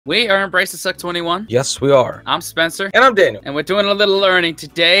We are Embrace the Suck 21. Yes, we are. I'm Spencer. And I'm Daniel. And we're doing a little learning.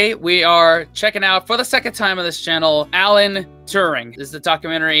 Today, we are checking out, for the second time on this channel, Alan Turing. This is the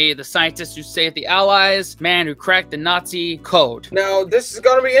documentary, The Scientist Who Saved the Allies, Man Who Cracked the Nazi Code. Now, this is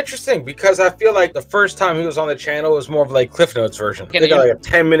going to be interesting because I feel like the first time he was on the channel was more of like Cliff Notes version. They got like a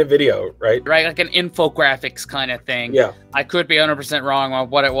 10-minute video, right? Right, like an infographics kind of thing. Yeah. I could be 100% wrong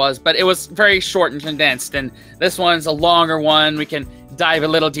on what it was, but it was very short and condensed. And this one's a longer one. We can dive a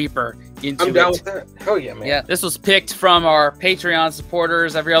little deeper into it. I'm down with that. Hell yeah, man. Yeah, this was picked from our Patreon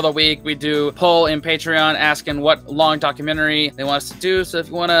supporters. Every other week, we do a poll in Patreon asking what long documentary they want us to do. So if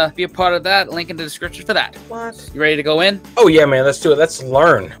you want to be a part of that, link in the description for that. What? You ready to go in? Oh yeah, man. Let's do it. Let's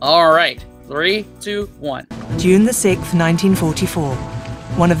learn. All right. 3, 2, 1. June the 6th, 1944.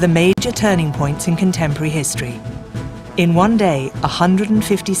 One of the major turning points in contemporary history. In one day,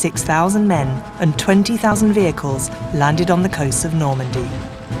 156,000 men and 20,000 vehicles landed on the coasts of Normandy.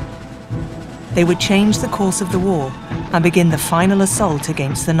 They would change the course of the war and begin the final assault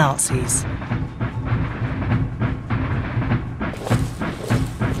against the Nazis.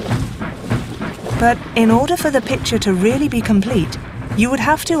 But in order for the picture to really be complete, you would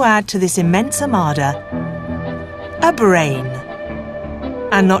have to add to this immense armada a brain.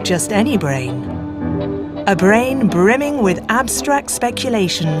 And not just any brain. A brain brimming with abstract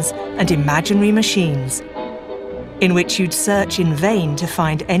speculations and imaginary machines, in which you'd search in vain to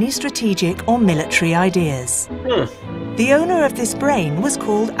find any strategic or military ideas. The owner of this brain was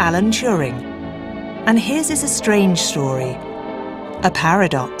called Alan Turing. And his is a strange story, a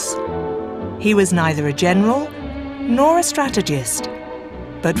paradox. He was neither a general nor a strategist,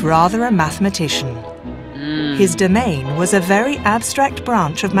 but rather a mathematician. His domain was a very abstract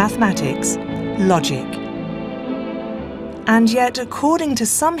branch of mathematics, logic. And yet, according to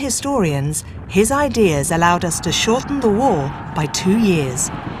some historians, his ideas allowed us to shorten the war by 2 years.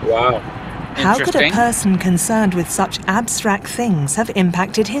 Wow. How could a person concerned with such abstract things have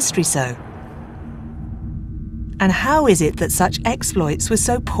impacted history so? And how is it that such exploits were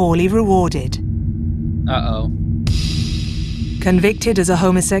so poorly rewarded? Uh-oh. Convicted as a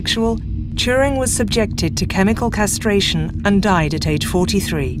homosexual, Turing was subjected to chemical castration and died at age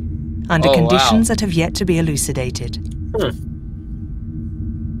 43, under conditions that have yet to be elucidated.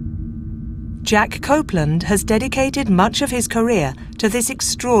 Jack Copeland has dedicated much of his career to this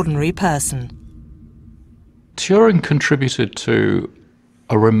extraordinary person. Turing contributed to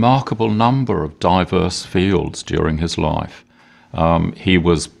a remarkable number of diverse fields during his life. He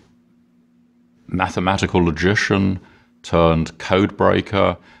was mathematical logician, turned code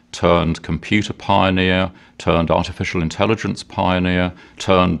breaker, turned computer pioneer, turned artificial intelligence pioneer,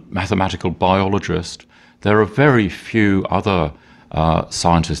 turned mathematical biologist. There are very few other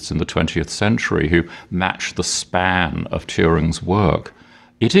scientists in the 20th century who match the span of Turing's work.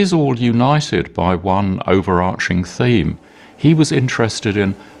 It is all united by one overarching theme. He was interested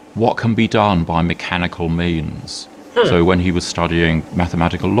in what can be done by mechanical means. So when he was studying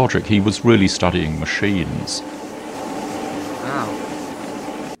mathematical logic, he was really studying machines.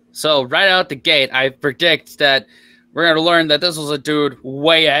 Wow. So right out the gate, I predict that we're going to learn that this was a dude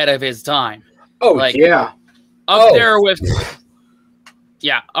way ahead of his time. Oh, like, yeah. Up there with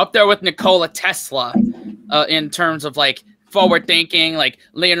Nikola Tesla in terms of like forward thinking, like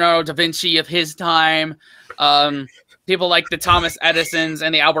Leonardo da Vinci of his time. People like the Thomas Edisons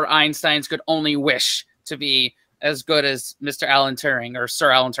and the Albert Einsteins could only wish to be as good as Mr. Alan Turing or Sir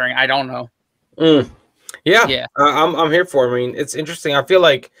Alan Turing. I don't know. Yeah. I'm here for it. I mean, it's interesting. I feel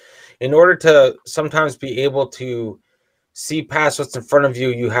like in order to sometimes be able to see past what's in front of you,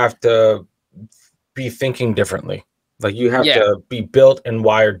 you have to be thinking differently. Like you have to be built and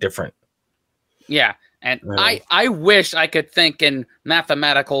wired different. Yeah. And I wish I could think in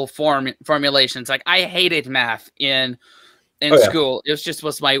mathematical formulations. Like I hated math in school. It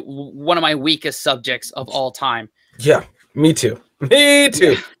was one of my weakest subjects of all time. Yeah, me too. Me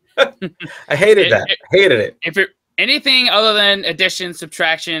too. I hated that. Hated it. If it anything other than addition,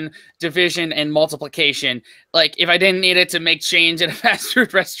 subtraction, division, and multiplication, like if I didn't need it to make change at a fast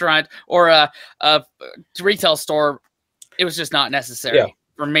food restaurant or a retail store, it was just not necessary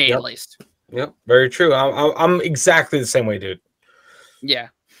for me, at least. Yep, very true. I'm exactly the same way, dude. Yeah.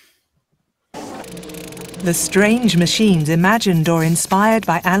 The strange machines imagined or inspired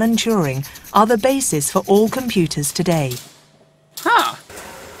by Alan Turing are the basis for all computers today. Huh.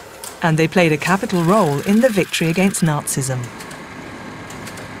 And they played a capital role in the victory against Nazism.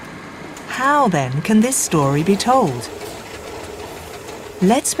 How, then, can this story be told?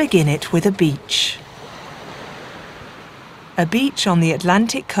 Let's begin it with a beach. A beach on the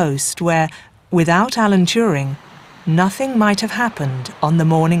Atlantic coast where, without Alan Turing, nothing might have happened on the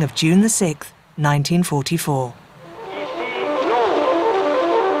morning of June the 6th, 1944.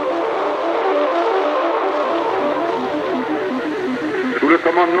 Sous le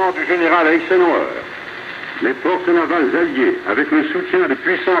commandement du général Eisenhower, les forces navales alliées, avec le soutien de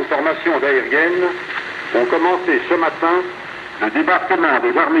puissantes formations aériennes, ont commencé ce matin un débarquement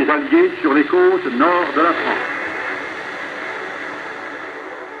des armées alliées sur les côtes nord de la France.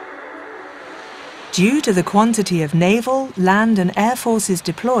 Due to the quantity of naval, land and air forces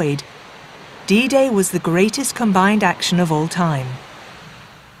deployed, D-Day was the greatest combined action of all time.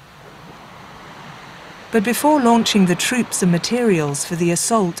 But before launching the troops and materials for the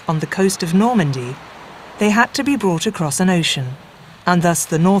assault on the coast of Normandy, they had to be brought across an ocean, and thus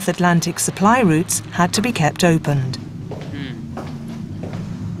the North Atlantic supply routes had to be kept opened.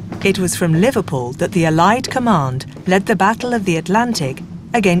 It was from Liverpool that the Allied command led the Battle of the Atlantic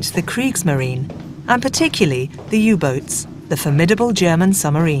against the Kriegsmarine, and particularly the U-boats, the formidable German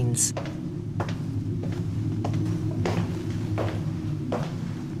submarines.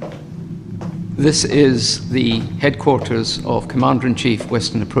 This is the headquarters of Commander-in-Chief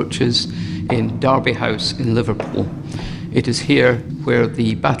Western Approaches in Derby House in Liverpool. It is here where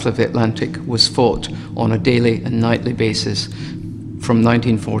the Battle of the Atlantic was fought on a daily and nightly basis from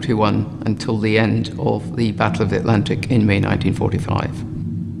 1941 until the end of the Battle of the Atlantic in May 1945.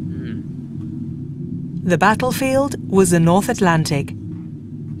 The battlefield was the North Atlantic,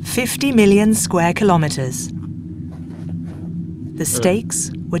 50 million square kilometers. The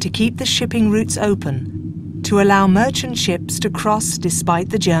stakes were to keep the shipping routes open, to allow merchant ships to cross despite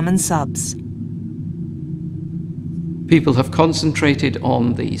the German subs. People have concentrated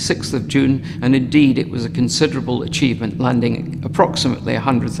on the 6th of June, and indeed it was a considerable achievement, landing approximately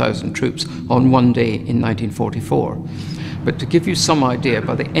 100,000 troops on one day in 1944. But to give you some idea,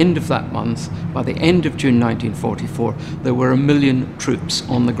 by the end of that month, by the end of June 1944, there were 1 million troops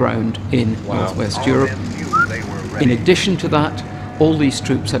on the ground in Northwest Europe. In addition to that, all these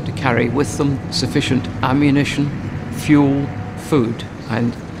troops had to carry with them sufficient ammunition, fuel, food,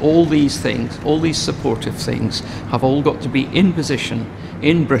 and all these things, all these supportive things, have all got to be in position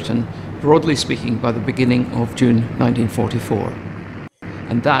in Britain, broadly speaking, by the beginning of June 1944.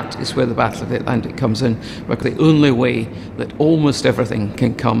 And that is where the Battle of the Atlantic comes in, where the only way that almost everything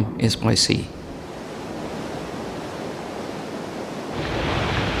can come is by sea.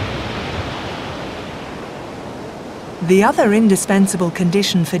 The other indispensable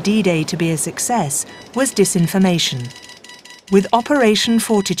condition for D-Day to be a success was disinformation. With Operation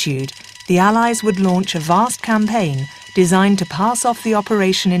Fortitude, the Allies would launch a vast campaign designed to pass off the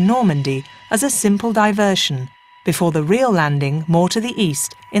operation in Normandy as a simple diversion before the real landing more to the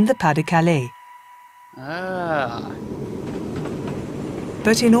east in the Pas-de-Calais.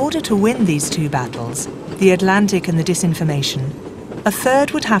 But in order to win these two battles, the Atlantic and the disinformation, a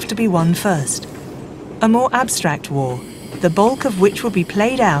third would have to be won first. A more abstract war, the bulk of which would be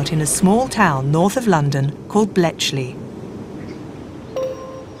played out in a small town north of London called Bletchley.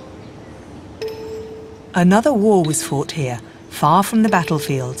 Another war was fought here, far from the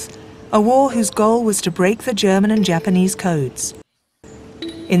battlefields, a war whose goal was to break the German and Japanese codes.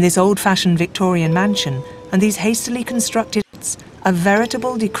 In this old-fashioned Victorian mansion and these hastily constructed huts, a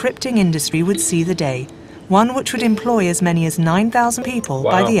veritable decrypting industry would see the day, one which would employ as many as 9,000 people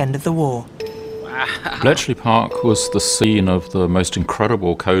by the end of the war. Bletchley Park was the scene of the most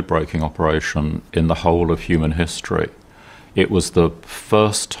incredible code-breaking operation in the whole of human history. It was the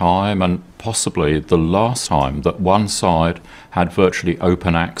first time and possibly the last time that one side had virtually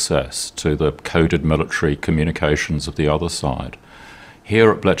open access to the coded military communications of the other side.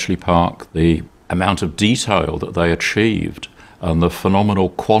 Here at Bletchley Park, the amount of detail that they achieved and the phenomenal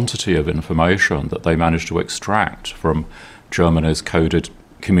quantity of information that they managed to extract from Germany's coded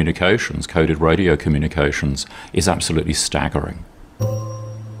communications, coded radio communications, is absolutely staggering.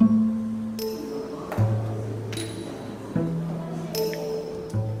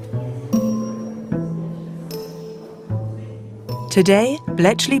 Today,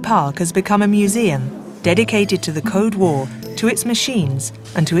 Bletchley Park has become a museum dedicated to the Code War, to its machines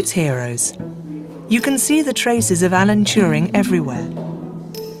and to its heroes. You can see the traces of Alan Turing everywhere.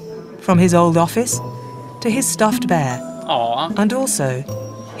 From his old office to his stuffed bear. Aww. And also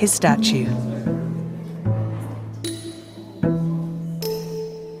his statue.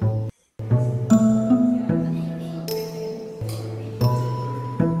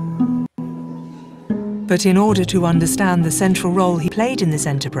 But in order to understand the central role he played in this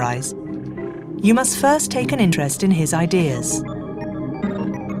enterprise, you must first take an interest in his ideas.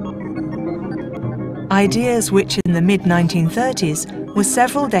 Ideas which in the mid-1930s were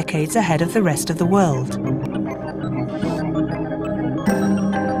several decades ahead of the rest of the world.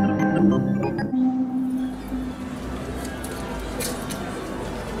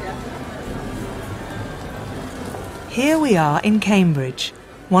 Here we are in Cambridge,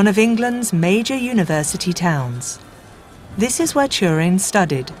 one of England's major university towns. This is where Turing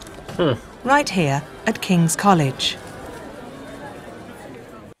studied, right here at King's College.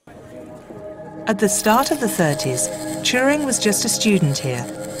 At the start of the 30s, Turing was just a student here.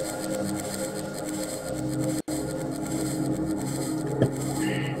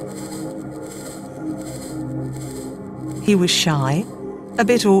 He was shy, a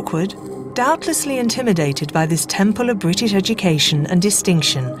bit awkward, doubtlessly intimidated by this temple of British education and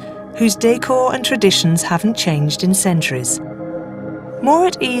distinction, whose decor and traditions haven't changed in centuries. More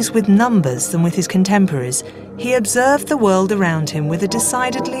at ease with numbers than with his contemporaries, he observed the world around him with a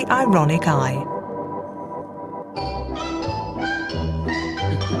decidedly ironic eye.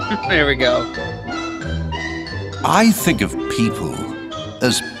 There we go. I think of people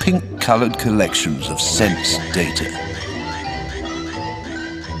as pink-coloured collections of sense data.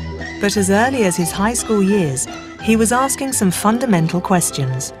 But as early as his high school years, he was asking some fundamental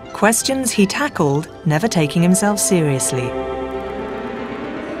questions. Questions he tackled, never taking himself seriously.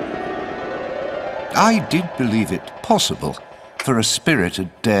 I did believe it possible for a spirit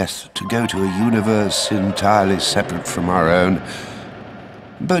at death to go to a universe entirely separate from our own.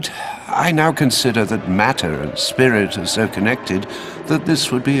 But I now consider that matter and spirit are so connected that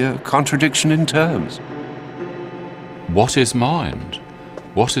this would be a contradiction in terms. What is mind?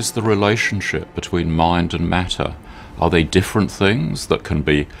 What is the relationship between mind and matter? Are they different things that can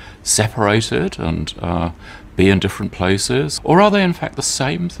be separated and be in different places? Or are they in fact the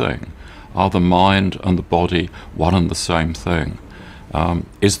same thing? Are the mind and the body one and the same thing?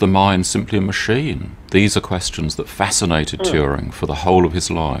 Is the mind simply a machine? These are questions that fascinated Turing for the whole of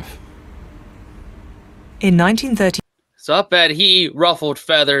his life. In 1930, So I bet he ruffled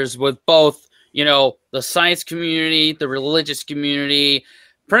feathers with both, you know, the science community, the religious community,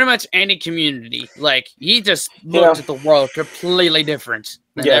 pretty much any community. Like, he just looked at the world completely different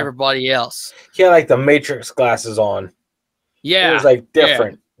than everybody else. He had like the Matrix glasses on. Yeah. It was like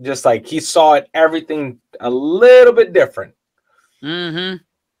different. Just like he saw it, everything a little bit different. Mm-hmm.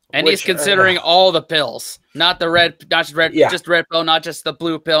 And he's considering all the pills, not the red, not just red, just red pill, not just the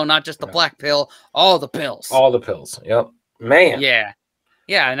blue pill, not just the black pill, all the pills. All the pills. Yep. Man. Yeah.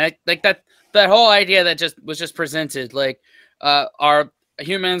 Yeah. And that whole idea that was just presented, like, our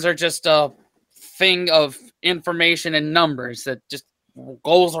humans are just a thing of information and numbers that just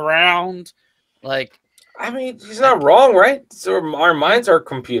goes around. Like, I mean, he's not wrong, right? So our minds are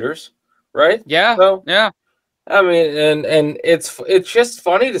computers, right? Yeah. So, yeah. I mean, and it's just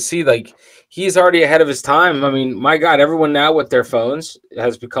funny to see, like, he's already ahead of his time. I mean, my God, everyone now with their phones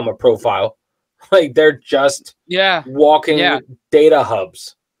has become a profile. Like, they're just walking data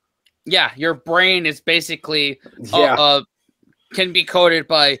hubs. Yeah, your brain is basically can be coded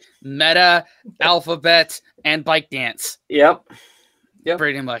by meta, alphabet, and ByteDance. Yep.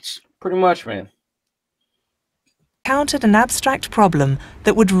 Pretty much. Pretty much, man. Encountered an abstract problem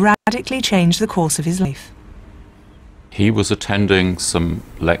that would radically change the course of his life. He was attending some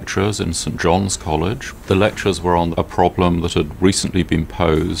lectures in St. John's College. The lectures were on a problem that had recently been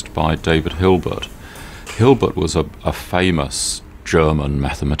posed by David Hilbert. Hilbert was a famous German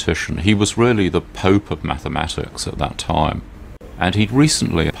mathematician. He was really the Pope of mathematics at that time. And he'd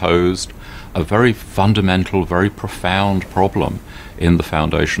recently posed a very fundamental, very profound problem in the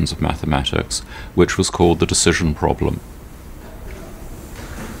foundations of mathematics, which was called the decision problem.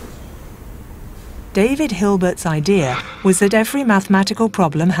 David Hilbert's idea was that every mathematical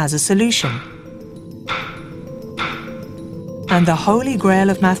problem has a solution. And the holy grail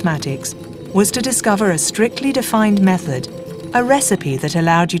of mathematics was to discover a strictly defined method, a recipe that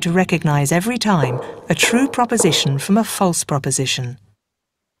allowed you to recognize every time a true proposition from a false proposition.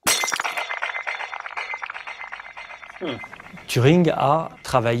 Turing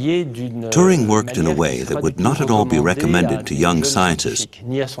worked in a way that would not at all be recommended to young scientists,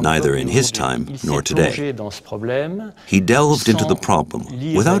 neither in his time nor today. He delved into the problem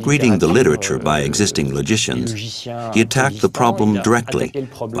without reading the literature by existing logicians. He attacked the problem directly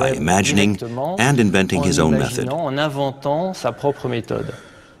by imagining and inventing his own method.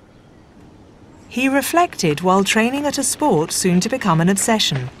 He reflected while training at a sport soon to become an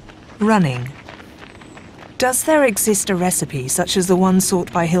obsession, running. Does there exist a recipe such as the one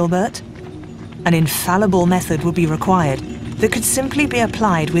sought by Hilbert? An infallible method would be required that could simply be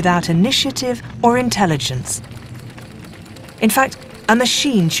applied without initiative or intelligence. In fact, a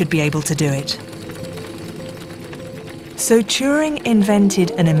machine should be able to do it. So Turing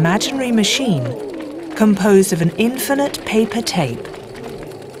invented an imaginary machine composed of an infinite paper tape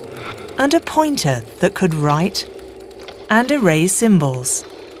and a pointer that could write and erase symbols.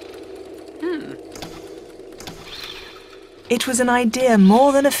 It was an idea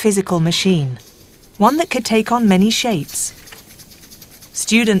more than a physical machine, one that could take on many shapes.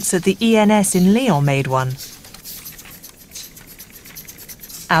 Students at the ENS in Lyon made one.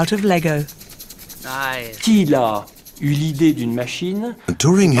 Out of Lego. Nice.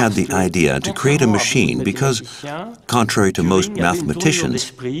 Turing had the idea to create a machine because, contrary to most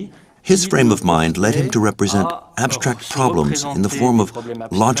mathematicians, his frame of mind led him to represent abstract problems in the form of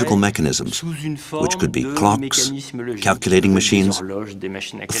logical mechanisms, which could be clocks, calculating machines,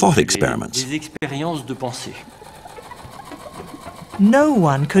 thought experiments. No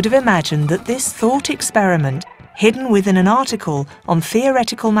one could have imagined that this thought experiment, hidden within an article on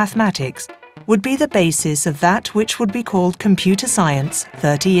theoretical mathematics, would be the basis of that which would be called computer science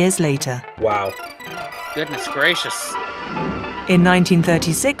 30 years later. Wow. Goodness gracious. In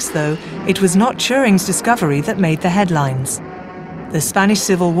 1936, though, it was not Turing's discovery that made the headlines. The Spanish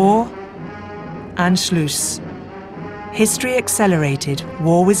Civil War, Anschluss. History accelerated,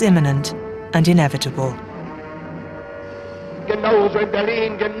 war was imminent and inevitable. Genauso in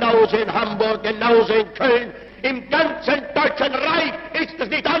Berlin, genauso in Hamburg, genauso in Köln. Im ganzen Deutschen Reich ist es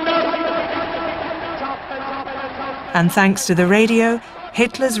nicht anders. And thanks to the radio,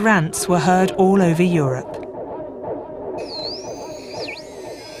 Hitler's rants were heard all over Europe.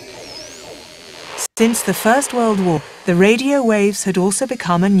 Since the First World War, the radio waves had also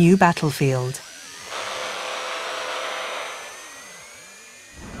become a new battlefield.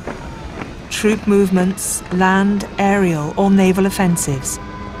 Troop movements, land, aerial or naval offensives.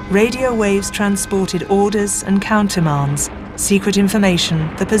 Radio waves transported orders and countermands, secret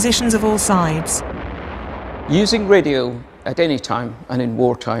information, the positions of all sides. Using radio at any time and in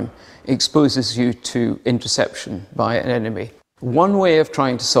wartime exposes you to interception by an enemy. One way of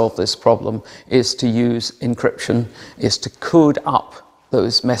trying to solve this problem is to use encryption, is to code up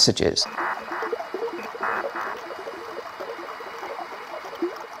those messages.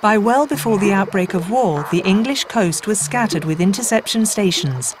 By well before the outbreak of war, the English coast was scattered with interception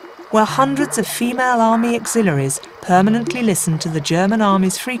stations, where hundreds of female army auxiliaries permanently listened to the German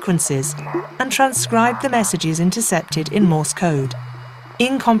army's frequencies and transcribed the messages intercepted in Morse code.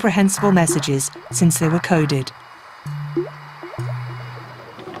 Incomprehensible messages, since they were coded.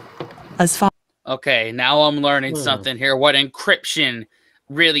 As far Okay, now I'm learning something here, what encryption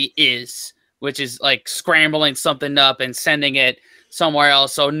really is, which is like scrambling something up and sending it somewhere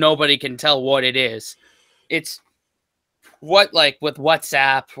else so nobody can tell what it is. It's what, like with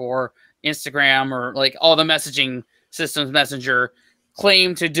WhatsApp or Instagram or like all the messaging systems, Messenger,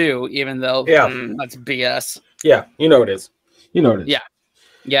 claim to do, even though that's BS. Yeah, you know it is. You know it is. Yeah.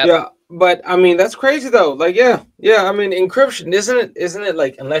 Yeah. Yeah. But I mean, that's crazy though. Like, yeah. I mean, encryption, isn't it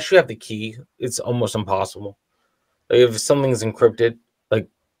like, unless you have the key, it's almost impossible. Like, if something's encrypted, like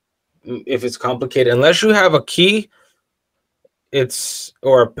if it's complicated, unless you have a key, it's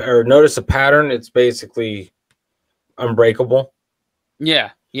or notice a pattern, it's basically unbreakable. Yeah.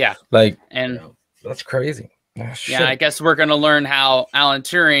 Like, and that's crazy. Oh, yeah, I guess we're gonna learn how Alan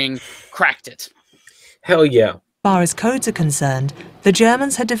Turing cracked it. Hell yeah. As far as codes are concerned, the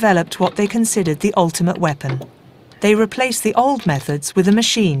Germans had developed what they considered the ultimate weapon. They replaced the old methods with a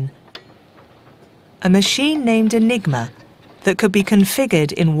machine. A machine named Enigma that could be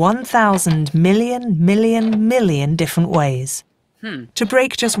configured in 1,000 million different ways. To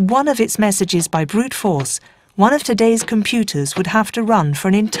break just one of its messages by brute force, one of today's computers would have to run for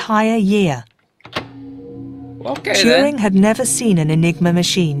an entire year. Okay, Turing had never seen an Enigma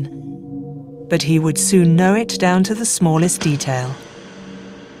machine, but he would soon know it down to the smallest detail.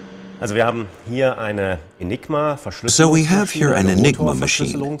 So we have here an Enigma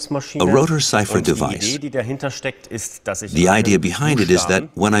machine, a rotor cipher device. The idea behind it is that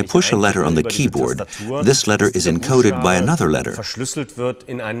when I push a letter on the keyboard, this letter is encoded by another letter.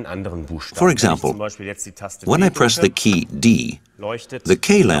 For example, when I press the key D, the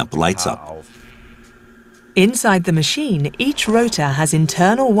K lamp lights up. Inside the machine, each rotor has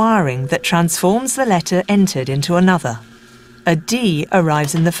internal wiring that transforms the letter entered into another. A D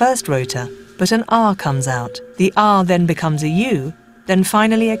arrives in the first rotor, but an R comes out. The R then becomes a U, then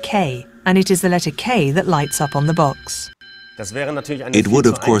finally a K, and it is the letter K that lights up on the box. It would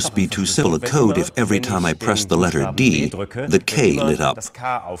of course be too simple a code if every time I pressed the letter D, the K lit up.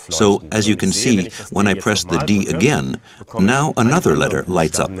 So as you can see, when I press the D again, now another letter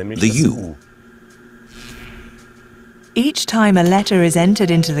lights up, the U. Each time a letter is entered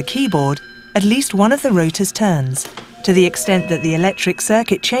into the keyboard, at least one of the rotors turns, to the extent that the electric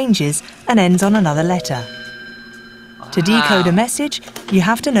circuit changes and ends on another letter. To decode a message, you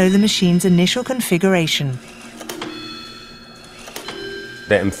have to know the machine's initial configuration.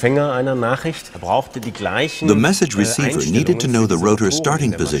 The message receiver needed to know the rotor's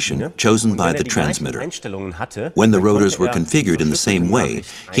starting position chosen by the transmitter. When the rotors were configured in the same way,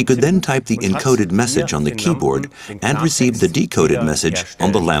 he could then type the encoded message on the keyboard and receive the decoded message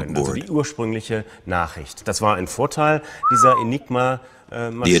on the lamp board.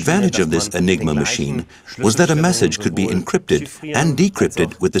 The advantage of this Enigma machine was that a message could be encrypted and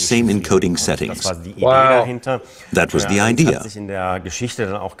decrypted with the same encoding settings. Wow. That was the idea.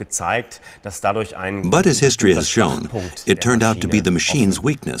 But as history has shown, it turned out to be the machine's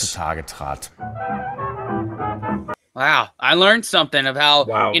weakness. Wow, I learned something of how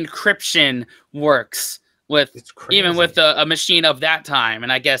encryption works with even with a machine of that time,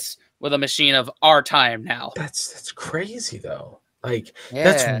 and I guess with a machine of our time now. That's crazy though. Like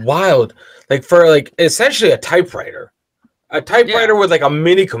that's wild. Like for like essentially a typewriter with like a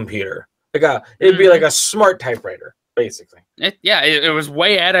mini computer. Like it'd be like a smart typewriter basically. It was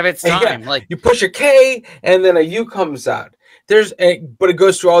way out of its time. Like you push a K and then a U comes out. But it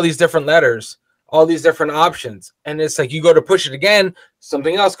goes through all these different letters, all these different options, and it's like you go to push it again,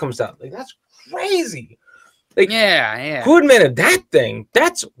 something else comes out. Like that's crazy. Like who invented that thing?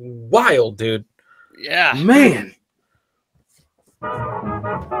 That's wild, dude. Yeah, man.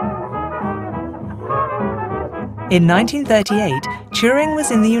 In 1938, Turing was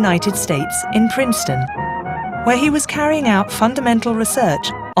in the United States in Princeton, where he was carrying out fundamental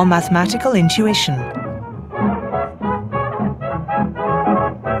research on mathematical intuition.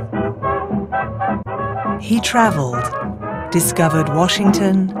 He traveled, discovered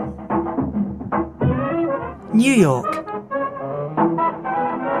Washington, New York,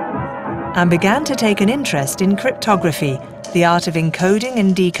 and began to take an interest in cryptography, the art of encoding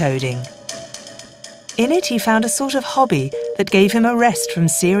and decoding. In it, he found a sort of hobby that gave him a rest from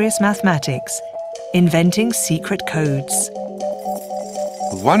serious mathematics, inventing secret codes.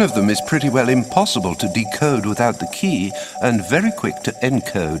 One of them is pretty well impossible to decode without the key and very quick to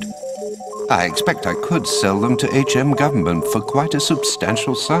encode. I expect I could sell them to HM government for quite a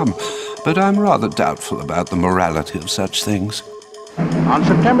substantial sum, but I'm rather doubtful about the morality of such things. On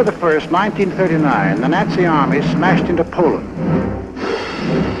September the 1st, 1939, the Nazi army smashed into Poland.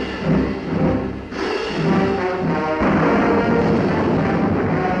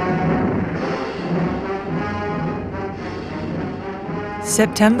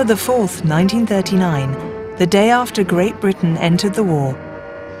 September the 4th, 1939, the day after Great Britain entered the war,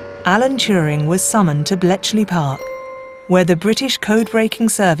 Alan Turing was summoned to Bletchley Park, where the British code-breaking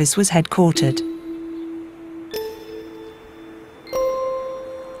service was headquartered.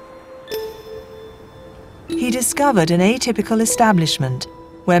 He discovered an atypical establishment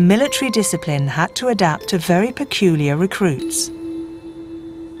where military discipline had to adapt to very peculiar recruits.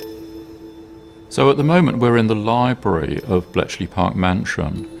 So at the moment we're in the library of Bletchley Park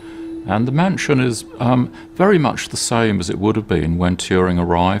Mansion, and the mansion is very much the same as it would have been when Turing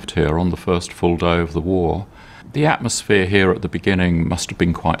arrived here on the first full day of the war. The atmosphere here at the beginning must have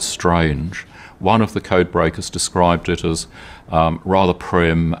been quite strange. One of the code breakers described it as rather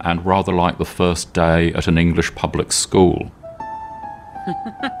prim and rather like the first day at an English public school.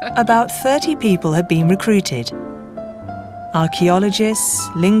 About 30 people had been recruited. Archaeologists,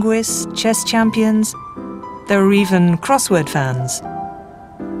 linguists, chess champions. There were even crossword fans.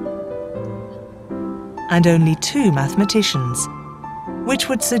 And only 2 mathematicians, which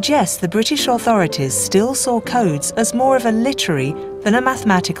would suggest the British authorities still saw codes as more of a literary than a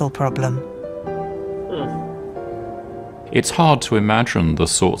mathematical problem. It's hard to imagine the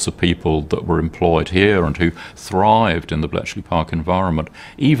sorts of people that were employed here and who thrived in the Bletchley Park environment,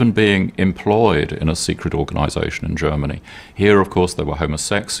 even being employed in a secret organisation in Germany. Here, of course, there were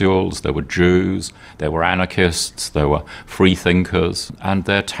homosexuals, there were Jews, there were anarchists, there were free thinkers, and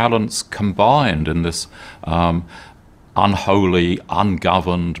their talents combined in this unholy,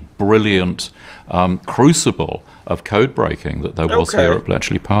 ungoverned, brilliant crucible of code breaking that there was here at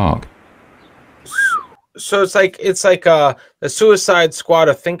Bletchley Park. So it's like a suicide squad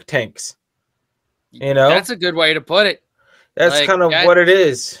of think tanks, you know. That's a good way to put it. That's like, kind of what it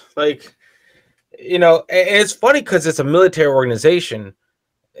is. Like, you know, it's funny because it's a military organization,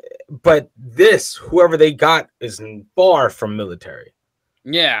 but whoever they got is far from military.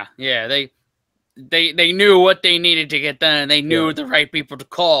 Yeah, they knew what they needed to get done, and they knew the right people to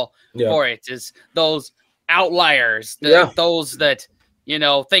call for it. Is those outliers, those that, you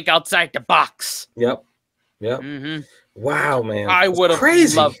know, think outside the box. Yep. Yeah. Mm-hmm. Wow, man. I would have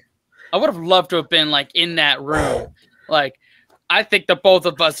loved to have been like in that room. Like, I think the both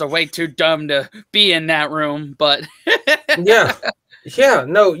of us are way too dumb to be in that room, but yeah.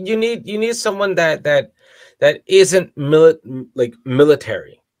 No, you need someone that that isn't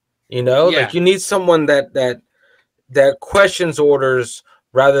military. You know, like you need someone that questions orders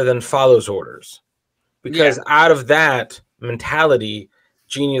rather than follows orders, because out of that mentality,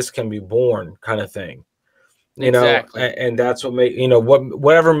 genius can be born, kind of thing. You know, and that's what make, you know,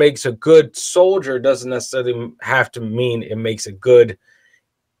 whatever makes a good soldier doesn't necessarily have to mean it makes a good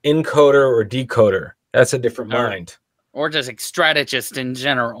encoder or decoder. That's a different mind. Or just like strategist in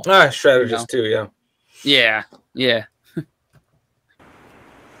general. Strategist too, yeah. Yeah, yeah.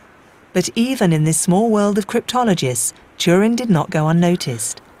 But even in this small world of cryptologists, Turing did not go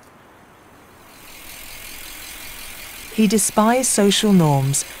unnoticed. He despised social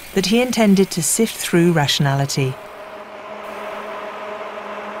norms that he intended to sift through rationality.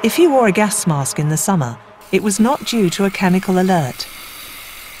 If he wore a gas mask in the summer, it was not due to a chemical alert,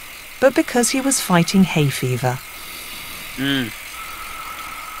 but because he was fighting hay fever.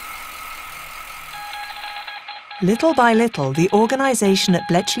 Little by little, the organisation at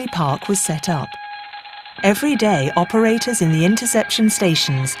Bletchley Park was set up. Every day, operators in the interception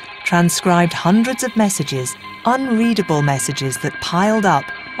stations transcribed hundreds of messages, unreadable messages that piled up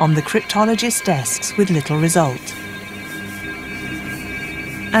on the cryptologists' desks with little result.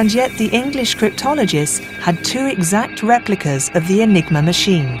 And yet the English cryptologists had 2 exact replicas of the Enigma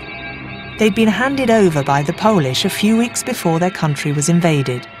machine. They'd been handed over by the Polish a few weeks before their country was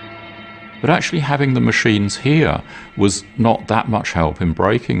invaded. But actually having the machines here was not that much help in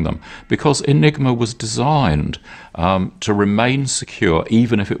breaking them, because Enigma was designed to remain secure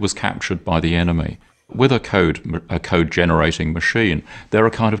even if it was captured by the enemy. With a code generating machine, there are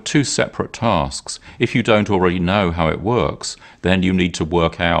kind of 2 separate tasks. If you don't already know how it works, then you need to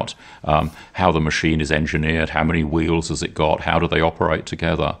work out how the machine is engineered, how many wheels has it got, how do they operate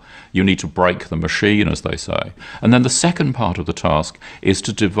together. You need to break the machine, as they say. And then the second part of the task is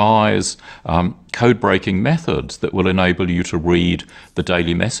to devise code-breaking methods that will enable you to read the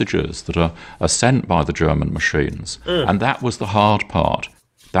daily messages that are sent by the German machines. And that was the hard part.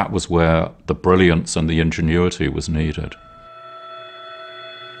 That was where the brilliance and the ingenuity was needed.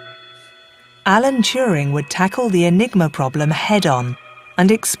 Alan Turing would tackle the Enigma problem head-on and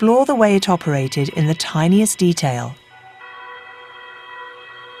explore the way it operated in the tiniest detail.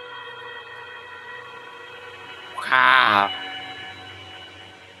 Wow.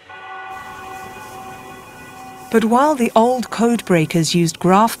 But while the old code breakers used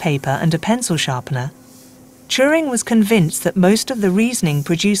graph paper and a pencil sharpener, Turing was convinced that most of the reasoning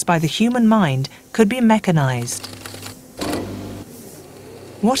produced by the human mind could be mechanized.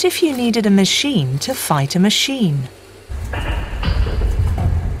 What if you needed a machine to fight a machine?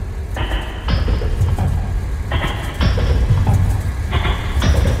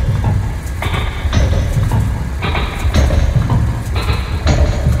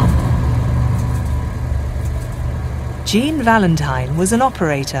 Jean Valentine was an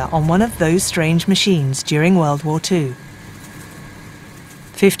operator on one of those strange machines during World War II.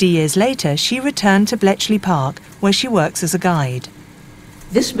 50 years later, she returned to Bletchley Park, where she works as a guide.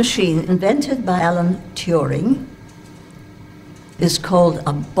 This machine, invented by Alan Turing, is called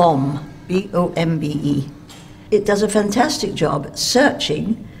a bombe, B-O-M-B-E. It does a fantastic job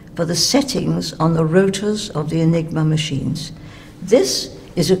searching for the settings on the rotors of the Enigma machines. This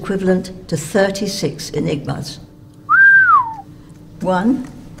is equivalent to 36 Enigmas. 1,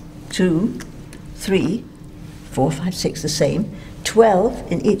 2, 3, 4, 5, 6, the same.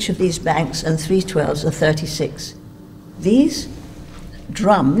 12 in each of these banks, and 3 12s are 36. These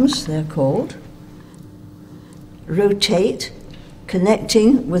drums, they're called, rotate,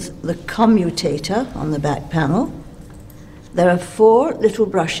 connecting with the commutator on the back panel. There are 4 little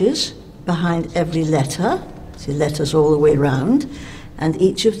brushes behind every letter, see letters all the way round, and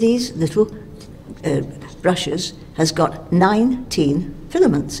each of these little brushes has got 19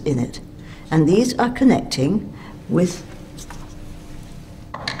 filaments in it, and these are connecting with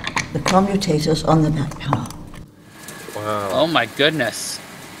the commutators on the back panel. Wow. Oh my goodness.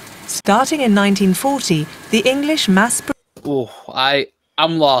 Starting in 1940, the English mass...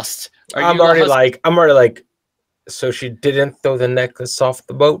 I'm lost. I'm already like, so she didn't throw the necklace off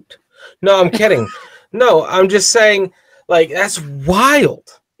the boat? No, I'm kidding. No, I'm just saying, like, that's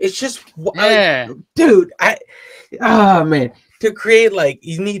wild. It's just, dude, man, to create, like,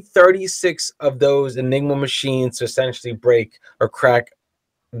 you need 36 of those Enigma machines to essentially break or crack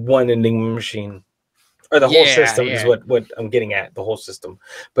one Enigma machine, or the whole system is what I'm getting at, the whole system.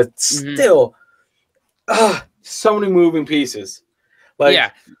 But still, so many moving pieces.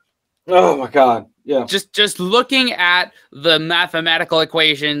 Like, oh my God, Just looking at the mathematical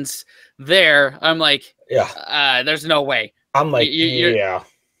equations there, I'm like, there's no way. I'm like,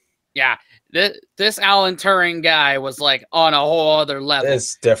 Yeah, this Alan Turing guy was like on a whole other level.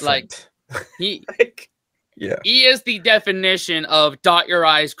 It's different. Like he, yeah, he is the definition of dot your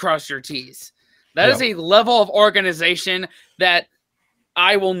I's, cross your T's. That is a level of organization that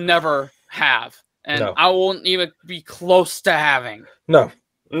I will never have, and I won't even be close to having. No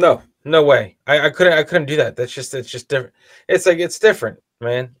way. I couldn't do that. It's just different. It's like, it's different,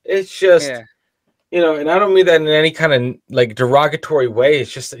 man. It's just, you know, and I don't mean that in any kind of like derogatory way.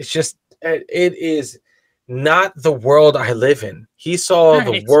 It is not the world I live in. He saw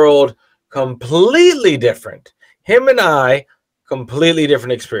the world completely different. Him and I, completely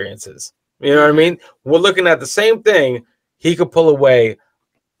different experiences. You know what I mean? We're looking at the same thing. He could pull away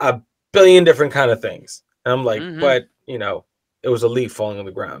a billion different kind of things. And I'm like, but you know, it was a leaf falling on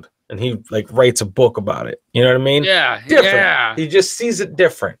the ground, and he like writes a book about it. You know what I mean? Yeah, different. Yeah. He just sees it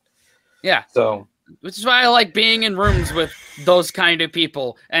different. Yeah. So, which is why I like being in rooms with those kind of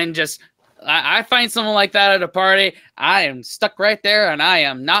people, and just I find someone like that at a party, I am stuck right there, and I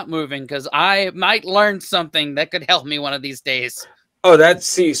am not moving because I might learn something that could help me one of these days. Oh,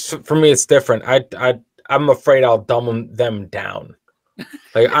 for me, it's different. I'm afraid I'll dumb them down.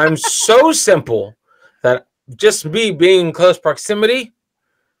 Like, I'm so simple that just me being in close proximity,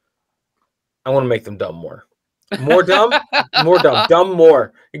 I want to make them dumb more. More dumb, more dumb, dumb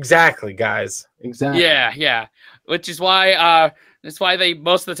more. Exactly, guys. Exactly. Yeah. Which is why that's why they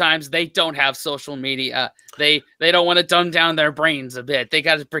most of the times they don't have social media. They don't want to dumb down their brains a bit. They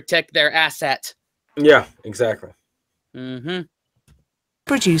got to protect their asset. Yeah, exactly.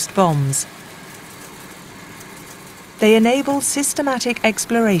 Produced bombs. They enable systematic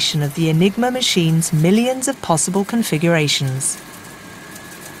exploration of the Enigma machine's millions of possible configurations.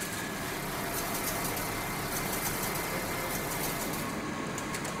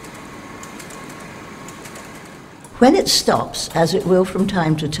 When it stops, as it will from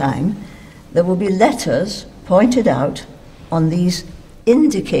time to time, there will be letters pointed out on these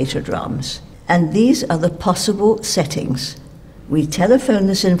indicator drums, and these are the possible settings. We telephone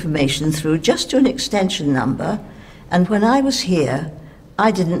this information through just to an extension number, and when I was here, I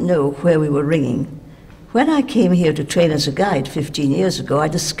didn't know where we were ringing. When I came here to train as a guide 15 years ago, I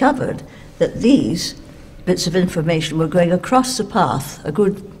discovered that these bits of information were going across the path a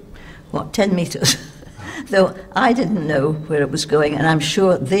good, 10 meters. Though I didn't know where it was going, and I'm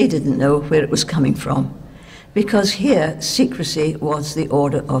sure they didn't know where it was coming from. Because here, secrecy was the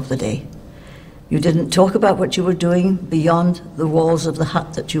order of the day. You didn't talk about what you were doing beyond the walls of the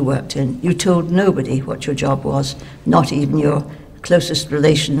hut that you worked in. You told nobody what your job was, not even your closest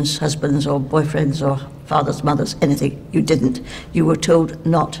relations, husbands or boyfriends or fathers, mothers, anything. You didn't. You were told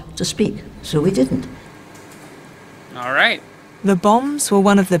not to speak, so we didn't. All right. The bombs were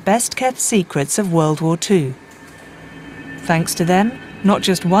one of the best-kept secrets of World War II. Thanks to them, not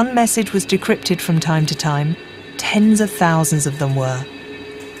just one message was decrypted from time to time, tens of thousands of them were.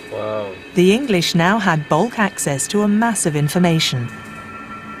 Wow. The English now had bulk access to a massive information.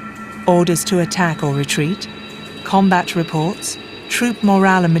 Orders to attack or retreat, combat reports, troop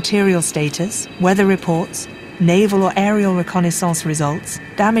morale and material status, weather reports, naval or aerial reconnaissance results,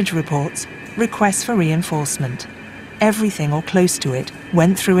 damage reports, requests for reinforcement. Everything or close to it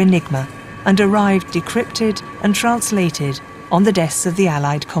went through Enigma and arrived decrypted and translated on the desks of the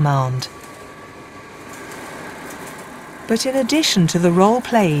Allied command. But in addition to the role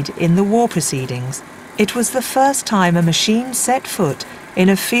played in the war proceedings, it was the first time a machine set foot in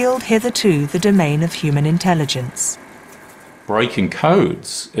a field hitherto the domain of human intelligence. Breaking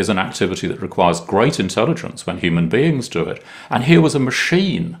codes is an activity that requires great intelligence when human beings do it. And here was a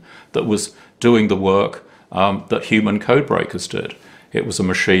machine that was doing the work that human code breakers did. It was a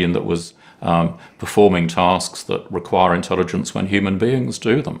machine that was performing tasks that require intelligence when human beings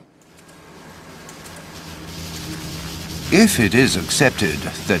do them. If it is accepted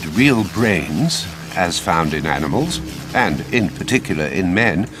that real brains, as found in animals, and in particular in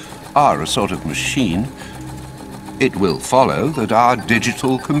men, are a sort of machine, it will follow that our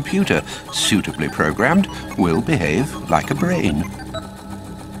digital computer, suitably programmed, will behave like a brain.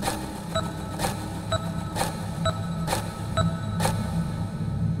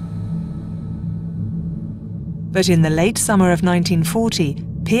 But in the late summer of 1940,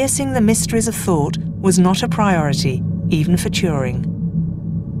 piercing the mysteries of thought was not a priority, even for Turing.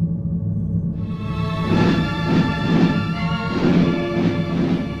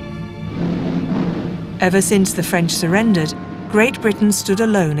 Ever since the French surrendered, Great Britain stood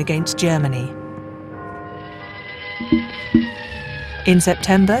alone against Germany. In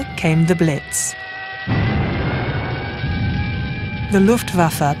September came the Blitz. The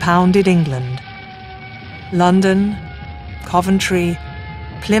Luftwaffe pounded England. London, Coventry,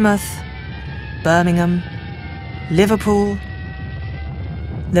 Plymouth, Birmingham, Liverpool.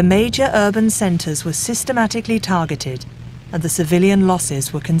 The major urban centres were systematically targeted, and the civilian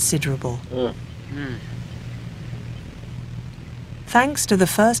losses were considerable. Thanks to the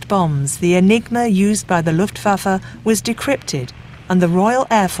first bombs, the Enigma used by the Luftwaffe was decrypted, and the Royal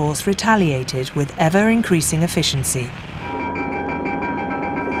Air Force retaliated with ever-increasing efficiency.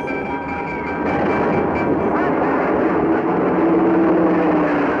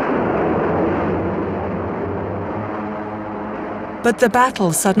 But the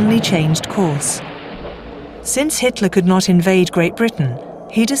battle suddenly changed course. Since Hitler could not invade Great Britain,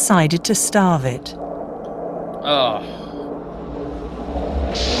 he decided to starve it. Oh.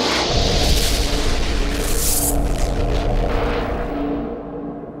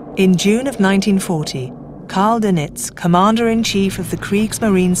 In June of 1940, Karl Dönitz, Commander-in-Chief of the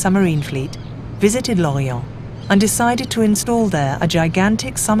Kriegsmarine submarine fleet, visited Lorient and decided to install there a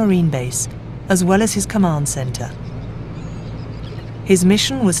gigantic submarine base, as well as his command centre. His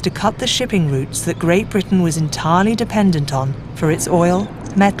mission was to cut the shipping routes that Great Britain was entirely dependent on for its oil,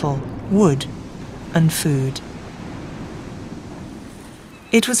 metal, wood, and food.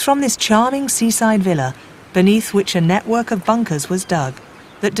 It was from this charming seaside villa, beneath which a network of bunkers was dug,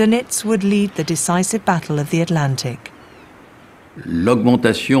 that Dönitz would lead the decisive battle of the Atlantic.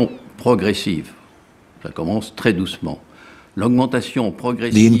 L'augmentation progressive. Ça commence très doucement.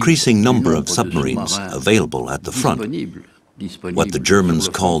 The increasing number of submarines available at the front, what the Germans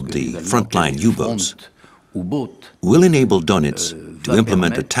called the frontline U-boats, will enable Dönitz to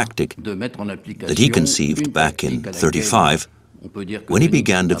implement a tactic that he conceived back in 1935 when he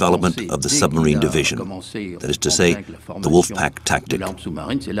began development of the submarine division, that is to say, the Wolfpack tactic.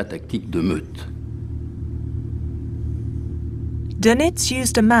 Dönitz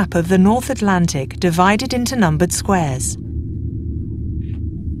used a map of the North Atlantic divided into numbered squares.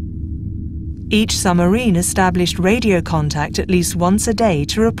 Each submarine established radio contact at least once a day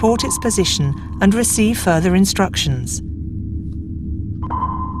to report its position and receive further instructions.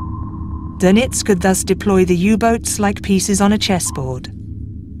 Dönitz could thus deploy the U-boats like pieces on a chessboard.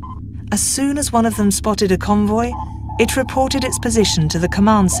 As soon as one of them spotted a convoy, it reported its position to the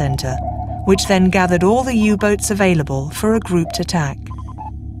command centre, which then gathered all the U-boats available for a grouped attack.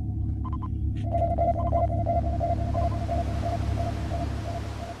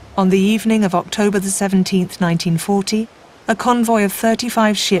 On the evening of October the 17th, 1940, a convoy of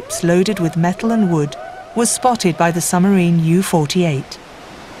 35 ships loaded with metal and wood was spotted by the submarine U-48.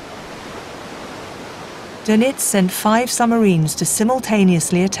 Dönitz sent 5 submarines to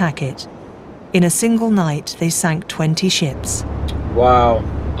simultaneously attack it. In a single night, they sank 20 ships. Wow.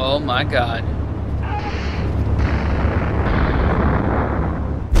 Oh my God.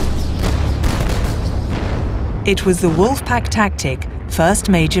 It was the Wolfpack tactic, first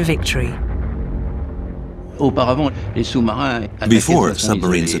major victory. Before,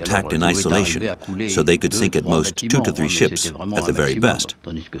 submarines attacked in isolation, so they could sink at most 2 to 3 ships, at the very best.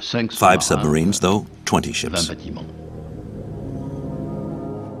 5 submarines, though, 20 ships.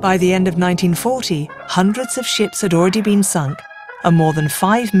 By the end of 1940, hundreds of ships had already been sunk, and more than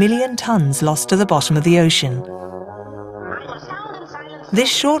 5 million tons lost to the bottom of the ocean. This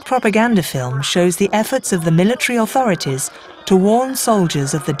short propaganda film shows the efforts of the military authorities to warn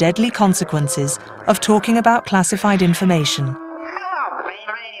soldiers of the deadly consequences of talking about classified information,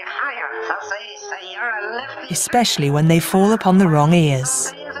 especially when they fall upon the wrong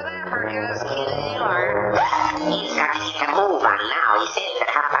ears.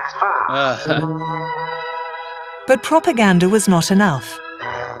 But propaganda was not enough.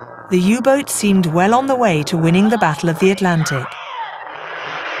 The U-boat seemed well on the way to winning the Battle of the Atlantic.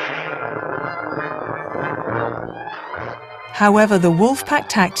 However, the Wolfpack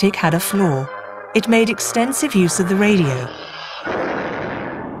tactic had a flaw. It made extensive use of the radio.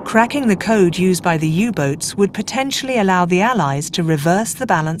 Cracking the code used by the U-boats would potentially allow the Allies to reverse the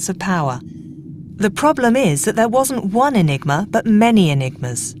balance of power. The problem is that there wasn't one Enigma, but many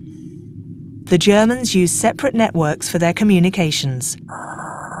Enigmas. The Germans used separate networks for their communications.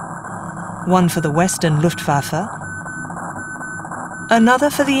 One for the Western Luftwaffe, another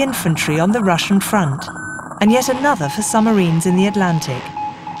for the infantry on the Russian front, and yet another for submarines in the Atlantic.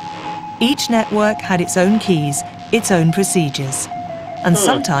 Each network had its own keys, its own procedures, and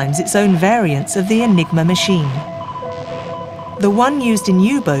sometimes its own variants of the Enigma machine. The one used in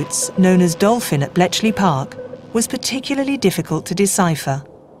U-boats, known as Dolphin at Bletchley Park, was particularly difficult to decipher.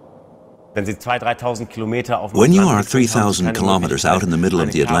 When you are 3,000 kilometers out in the middle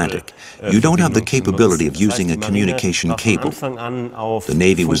of the Atlantic, you don't have the capability of using a communication cable. The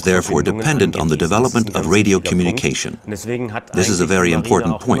Navy was therefore dependent on the development of radio communication. This is a very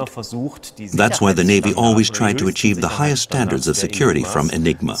important point. That's why the Navy always tried to achieve the highest standards of security from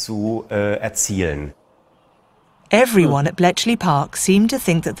Enigma. Everyone at Bletchley Park seemed to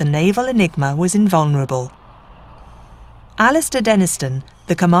think that the naval Enigma was invulnerable. Alistair Denniston,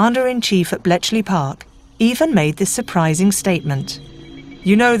 the Commander-in-Chief at Bletchley Park, even made this surprising statement.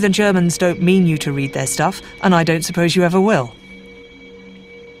 "You know the Germans don't mean you to read their stuff, and I don't suppose you ever will."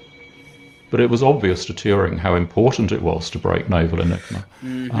 But it was obvious to Turing how important it was to break naval Enigma.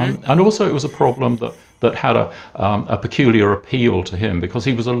 And also it was a problem that had a peculiar appeal to him because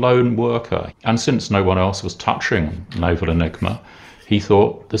he was a lone worker. And since no one else was touching naval Enigma, he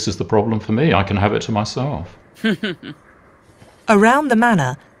thought, this is the problem for me, I can have it to myself. Around the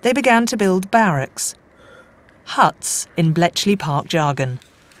manor, they began to build barracks. Huts in Bletchley Park jargon.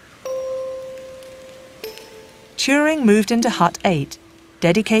 Turing moved into Hut 8,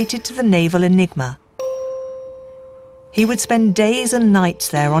 dedicated to the naval Enigma. He would spend days and nights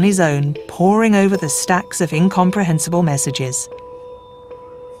there on his own, poring over the stacks of incomprehensible messages.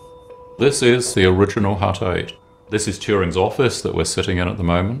 This is the original Hut 8. This is Turing's office that we're sitting in at the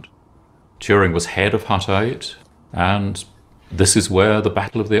moment. Turing was head of Hut 8, and this is where the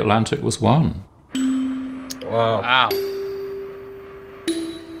Battle of the Atlantic was won. Wow.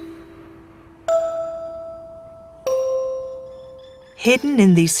 Hidden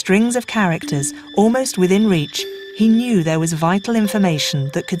in these strings of characters, almost within reach, he knew there was vital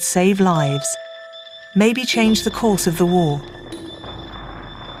information that could save lives, maybe change the course of the war.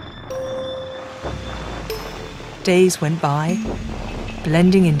 Days went by,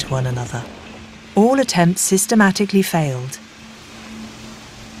 blending into one another. All attempts systematically failed.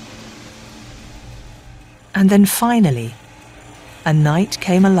 And then finally, a night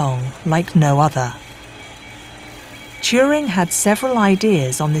came along like no other. Turing had several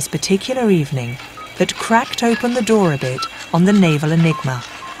ideas on this particular evening that cracked open the door a bit on the naval Enigma.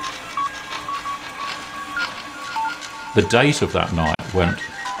 The date of that night went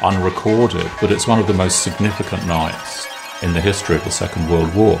unrecorded, but it's one of the most significant nights in the history of the Second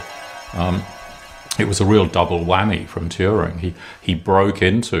World War. It was a real double whammy from Turing. He broke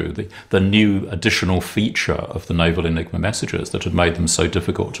into the new additional feature of the naval Enigma messages that had made them so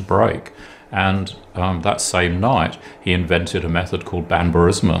difficult to break. And that same night, he invented a method called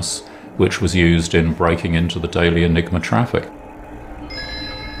banburismus, which was used in breaking into the daily Enigma traffic.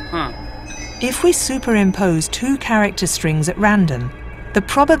 If we superimpose two character strings at random, the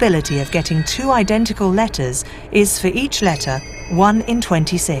probability of getting two identical letters is, for each letter, 1 in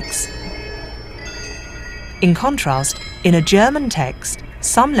 26. In contrast, in a German text,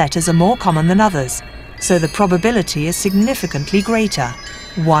 some letters are more common than others, so the probability is significantly greater,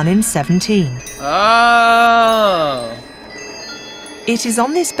 1 in 17. Oh! It is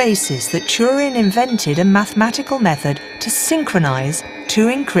on this basis that Turing invented a mathematical method to synchronize two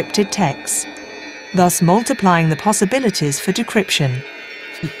encrypted texts, thus multiplying the possibilities for decryption.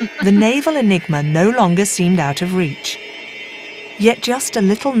 The naval Enigma no longer seemed out of reach. Yet just a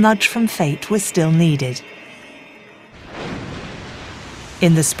little nudge from fate was still needed.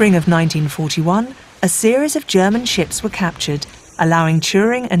 In the spring of 1941, a series of German ships were captured, allowing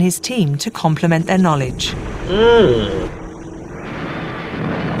Turing and his team to complement their knowledge.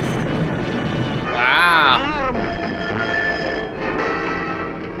 Wow.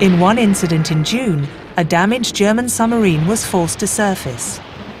 In one incident in June, a damaged German submarine was forced to surface.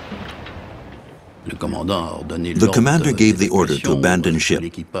 The commander gave the order to abandon ship.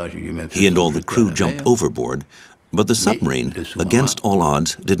 He and all the crew jumped overboard, but the submarine, against all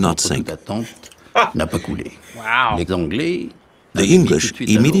odds, did not sink. Wow. The English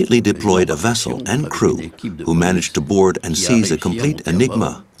immediately deployed a vessel and crew who managed to board and seize a complete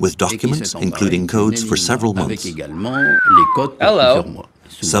Enigma with documents including codes for several months. Hello.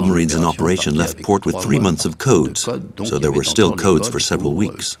 Submarines in operation left port with 3 months of codes, so there were still codes for several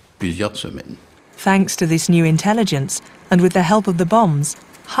weeks. Thanks to this new intelligence, and with the help of the bombs,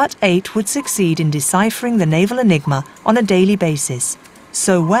 Hut 8 would succeed in deciphering the naval Enigma on a daily basis,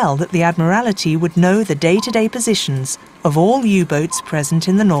 so well that the Admiralty would know the day-to-day positions of all U-boats present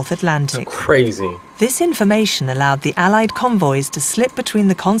in the North Atlantic. That's crazy. This information allowed the Allied convoys to slip between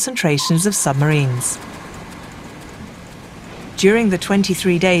the concentrations of submarines. During the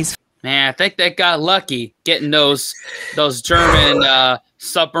 23 days... Man, I think they got lucky getting those German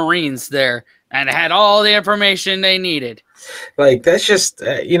submarines there and had all the information they needed. Like, that's just,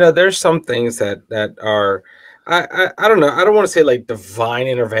 you know, there's some things that are I don't know. I don't want to say like divine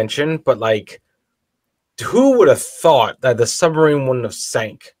intervention, but like, who would have thought that the submarine wouldn't have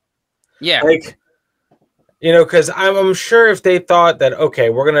sank? Yeah. Like, you know, because I'm sure if they thought that, okay,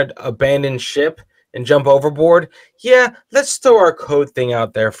 we're going to abandon ship and jump overboard, yeah, let's throw our code thing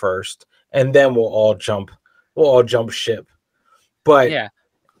out there first, and then we'll all jump ship. But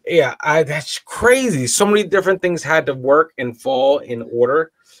yeah, that's crazy. So many different things had to work and fall in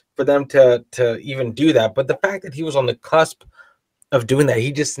order for them to even do that. But the fact that he was on the cusp of doing that,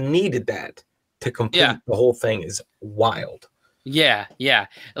 he just needed that to complete the whole thing is wild. Yeah.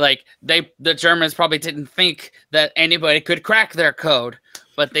 Like the Germans probably didn't think that anybody could crack their code,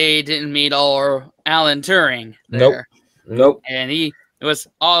 but they didn't meet Alan Turing there. Nope. And he was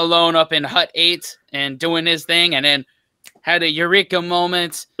all alone up in Hut 8 and doing his thing, and then had a eureka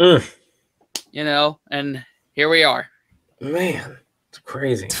moment. You know, and here we are. Man, it's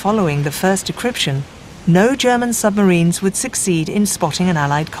crazy. Following the first decryption, no German submarines would succeed in spotting an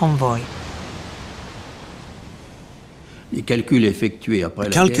Allied convoy.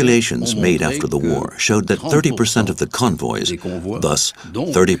 Calculations made after the war showed that 30% of the convoys, thus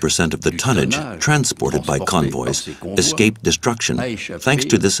 30% of the tonnage transported by convoys, escaped destruction thanks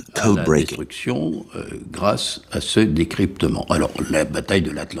to this code breaking.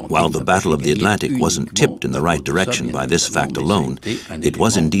 While the Battle of the Atlantic wasn't tipped in the right direction by this fact alone, it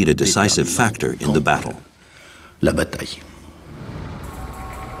was indeed a decisive factor in the battle.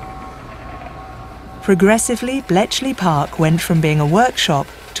 Progressively, Bletchley Park went from being a workshop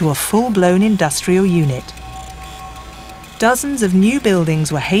to a full-blown industrial unit. Dozens of new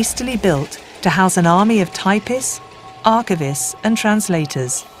buildings were hastily built to house an army of typists, archivists, and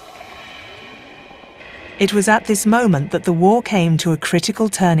translators. It was at this moment that the war came to a critical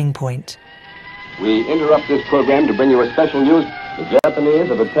turning point. We interrupt this program to bring you a special news. The Japanese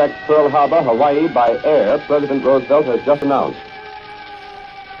have attacked Pearl Harbor, Hawaii by air, President Roosevelt has just announced.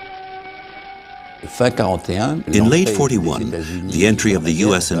 In late 41, the entry of the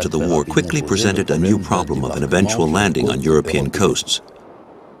U.S. into the war quickly presented a new problem of an eventual landing on European coasts.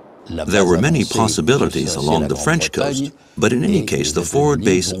 There were many possibilities along the French coast, but in any case, the forward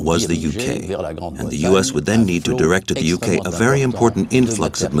base was the UK, and the US would then need to direct to the UK a very important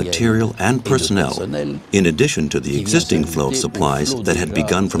influx of material and personnel, in addition to the existing flow of supplies that had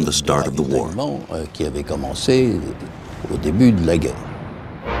begun from the start of the war.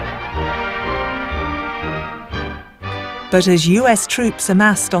 But as US troops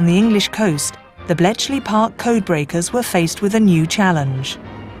amassed on the English coast, the Bletchley Park codebreakers were faced with a new challenge.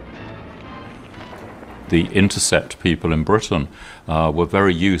 The intercept people in Britain were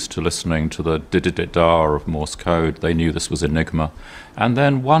very used to listening to the da-da-da-da of Morse code. They knew this was Enigma. And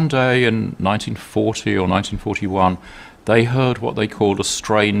then one day in 1940 or 1941, they heard what they called a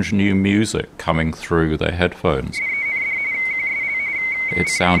strange new music coming through their headphones. It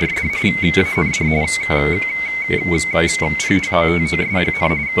sounded completely different to Morse code. It was based on two tones, and it made a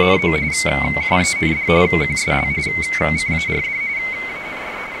kind of burbling sound, a high-speed burbling sound as it was transmitted.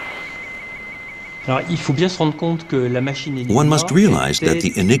 One must realize that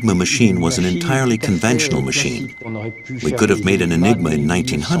the Enigma machine was an entirely conventional machine. We could have made an Enigma in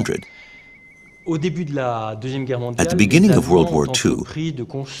 1900. At the beginning of World War II,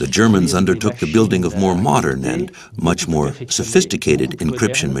 the Germans undertook the building of more modern and much more sophisticated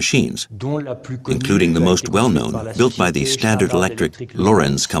encryption machines, including the most well-known, built by the Standard Electric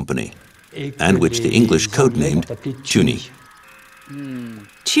Lorenz Company, and which the English codenamed Turing.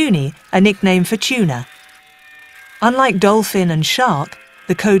 Turing, a nickname for tuna. Unlike Dolphin and Shark,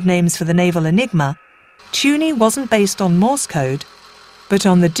 the code names for the naval Enigma, Turing wasn't based on Morse code, but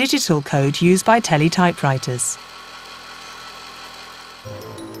on the digital code used by teletypewriters.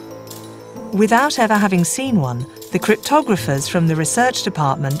 Without ever having seen one, the cryptographers from the research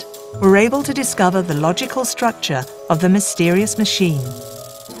department were able to discover the logical structure of the mysterious machine,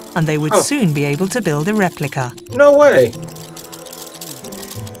 and they would soon be able to build a replica. No way!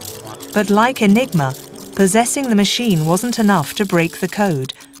 But like Enigma, possessing the machine wasn't enough to break the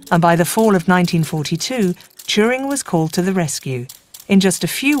code, and by the fall of 1942, Turing was called to the rescue. In just a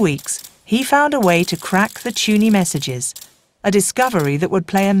few weeks, he found a way to crack the Turing messages, a discovery that would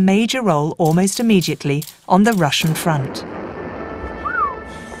play a major role almost immediately on the Russian front.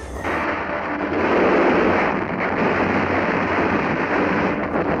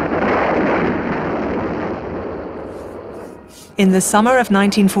 In the summer of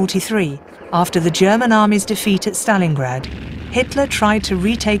 1943, after the German army's defeat at Stalingrad, Hitler tried to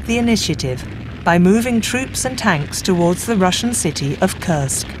retake the initiative by moving troops and tanks towards the Russian city of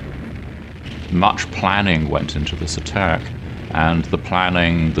Kursk. Much planning went into this attack, and the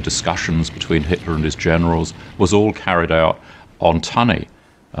planning, the discussions between Hitler and his generals was all carried out on tunny.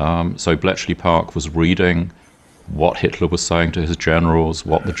 So Bletchley Park was reading what Hitler was saying to his generals,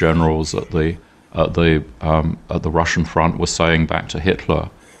 what the generals at the Russian front were saying back to Hitler.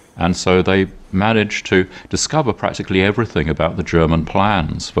 And so they managed to discover practically everything about the German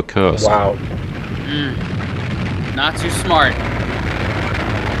plans for Kursk. Wow. Not too smart.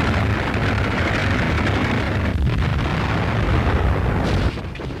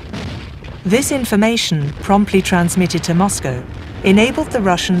 This information, promptly transmitted to Moscow, enabled the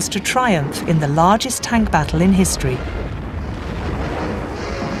Russians to triumph in the largest tank battle in history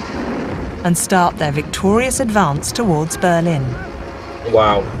and start their victorious advance towards Berlin.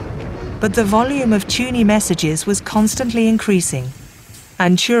 Wow. But the volume of tuney messages was constantly increasing,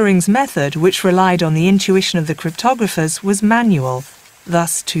 and Turing's method, which relied on the intuition of the cryptographers, was manual,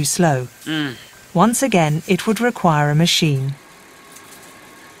 thus too slow. Once again, it would require a machine.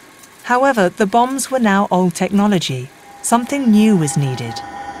 However, the bombs were now old technology. Something new was needed,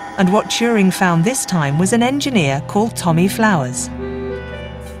 and what Turing found this time was an engineer called Tommy Flowers.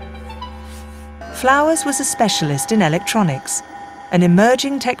 Flowers was a specialist in electronics, an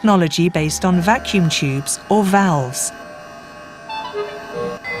emerging technology based on vacuum tubes or valves.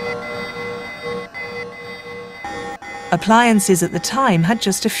 Appliances at the time had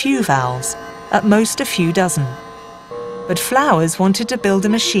just a few valves, at most a few dozen. But Flowers wanted to build a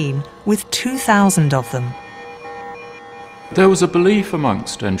machine with 2,000 of them. There was a belief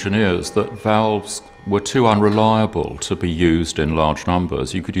amongst engineers that valves were too unreliable to be used in large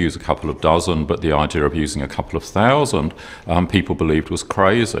numbers. You could use a couple of dozen, but the idea of using a couple of thousand, people believed was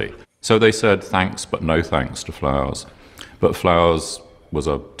crazy. So they said thanks, but no thanks to Flowers. But Flowers was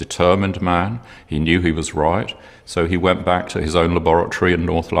a determined man. He knew he was right. So he went back to his own laboratory in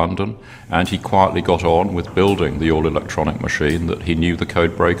North London, and he quietly got on with building the all-electronic machine that he knew the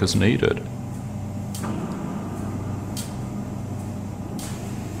code breakers needed.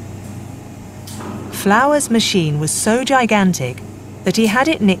 Flowers' machine was so gigantic that he had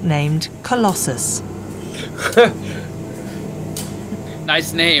it nicknamed Colossus.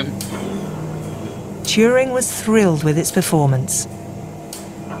 Nice name. Turing was thrilled with its performance.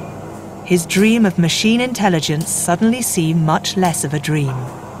 His dream of machine intelligence suddenly seemed much less of a dream.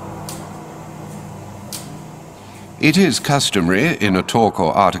 It is customary in a talk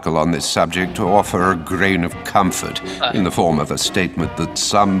or article on this subject to offer a grain of comfort in the form of a statement that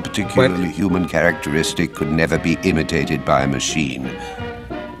some particularly human characteristic could never be imitated by a machine.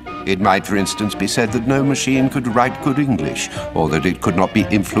 It might, for instance, be said that no machine could write good English, or that it could not be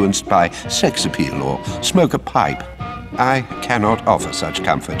influenced by sex appeal or smoke a pipe. I cannot offer such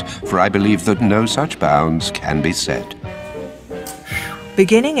comfort, for I believe that no such bounds can be set.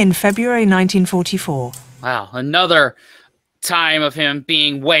 Beginning in February 1944. Wow, another time of him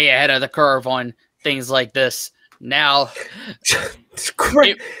being way ahead of the curve on things like this. Now, it's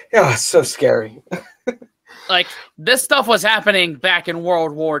great. Yeah, it's so scary. Like, this stuff was happening back in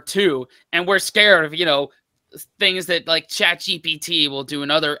World War II, and we're scared of, you know, things that, like, ChatGPT will do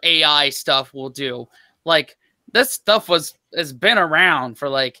and other AI stuff will do. Like, this stuff has been around for,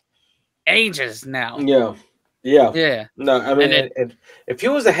 like, ages now. Yeah. Yeah. Yeah. No, I mean, if he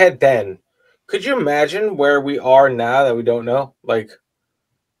was ahead then, could you imagine where we are now that we don't know? Like,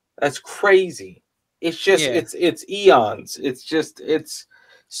 that's crazy. It's just, it's eons. It's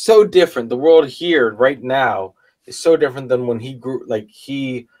so different. The world here right now is so different than when he grew, like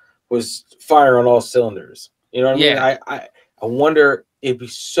he was firing on all cylinders. You know what I mean? I wonder, it'd be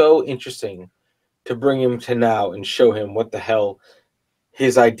so interesting to bring him to now and show him what the hell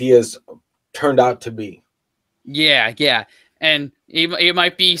his ideas turned out to be. Yeah, yeah. And he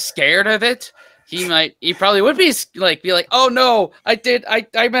might be scared of it. He probably would be like, oh no,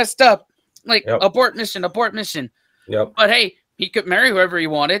 I messed up. Like, abort mission. Yep. But hey, he could marry whoever he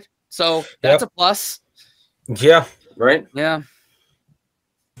wanted, so that's a plus. Yeah, right? Yeah.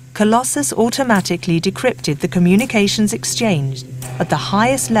 Colossus automatically decrypted the communications exchanged at the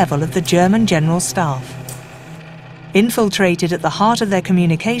highest level of the German General Staff. Infiltrated at the heart of their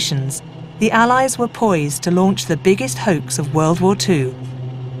communications, the Allies were poised to launch the biggest hoax of World War II,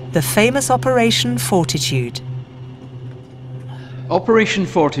 the famous Operation Fortitude. Operation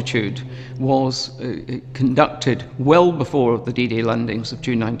Fortitude was conducted well before the D-Day landings of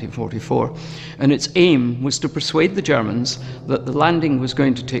June 1944, and its aim was to persuade the Germans that the landing was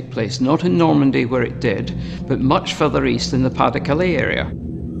going to take place not in Normandy where it did, but much further east in the Pas-de-Calais area.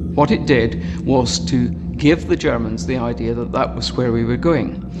 What it did was to give the Germans the idea that that was where we were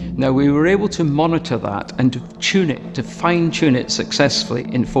going. Now, we were able to monitor that and to tune it, to fine-tune it successfully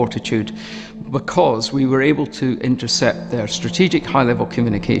in Fortitude because we were able to intercept their strategic high-level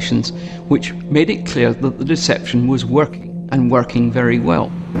communications, which made it clear that the deception was working, and working very well.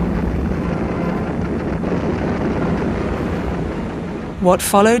 What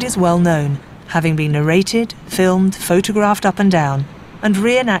followed is well known, having been narrated, filmed, photographed up and down, and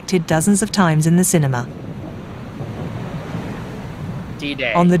reenacted dozens of times in the cinema.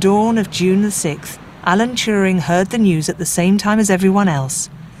 D-Day. On the dawn of June the 6th, Alan Turing heard the news at the same time as everyone else.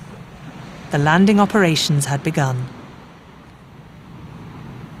 The landing operations had begun.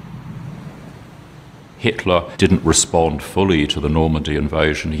 Hitler didn't respond fully to the Normandy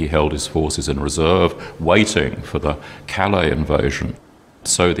invasion. He held his forces in reserve, waiting for the Calais invasion.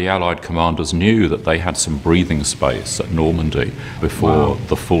 So the Allied commanders knew that they had some breathing space at Normandy before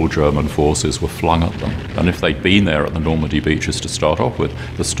the full German forces were flung at them. And if they'd been there at the Normandy beaches to start off with,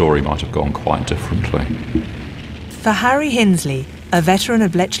 the story might have gone quite differently. For Harry Hinsley, a veteran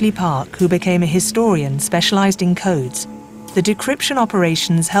of Bletchley Park who became a historian specialised in codes, the decryption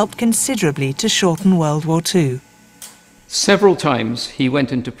operations helped considerably to shorten World War II. Several times he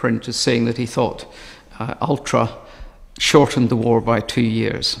went into print as saying that he thought Ultra shortened the war by 2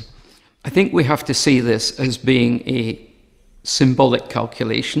 years. I think we have to see this as being a symbolic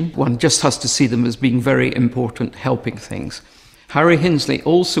calculation. One just has to see them as being very important helping things. Harry Hinsley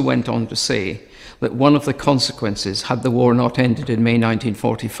also went on to say that one of the consequences, had the war not ended in May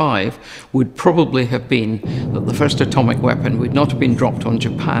 1945, would probably have been that the first atomic weapon would not have been dropped on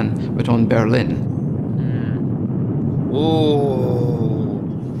Japan, but on Berlin. Ooh.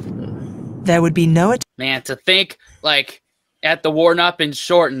 There would be no... Man, to think, like, at the war not been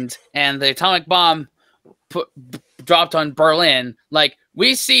shortened and the atomic bomb dropped on Berlin, like,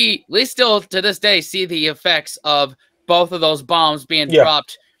 we still to this day see the effects of both of those bombs being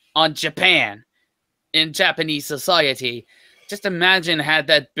dropped on Japan, in Japanese society. Just imagine had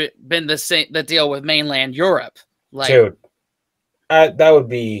that been the deal with mainland Europe. Like, dude, that would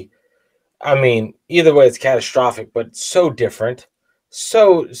be, I mean, either way it's catastrophic, but so different.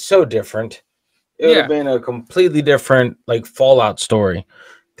 So different. It would have been a completely different, like, fallout story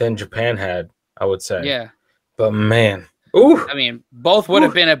than Japan had, I would say. Yeah. But man, ooh. I mean, both would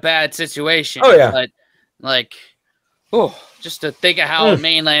have been a bad situation. Oh, yeah. But, like, oh, just to think of how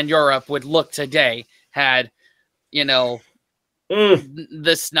mainland Europe would look today had, you know,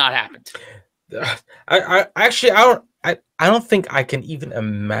 this not happened. I don't think I can even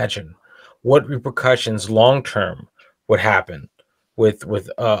imagine what repercussions long term would happen with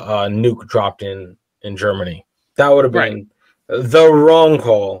a nuke dropped in Germany. That would have been the wrong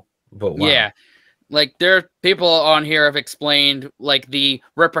call. But wow. Yeah, like, there are people on here have explained, like, the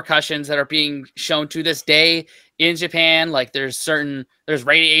repercussions that are being shown to this day in Japan. Like, there's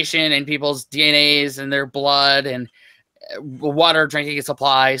radiation in people's DNAs and their blood and water drinking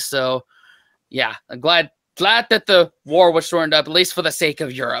supplies. So yeah, I'm glad that the war was shortened up, at least for the sake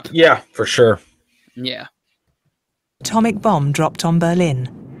of Europe. Yeah, for sure. Yeah. Atomic bomb dropped on Berlin.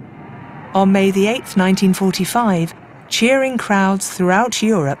 On May the 8th, 1945, cheering crowds throughout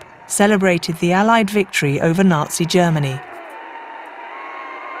Europe celebrated the Allied victory over Nazi Germany.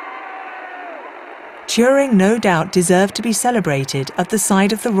 Turing no doubt deserved to be celebrated at the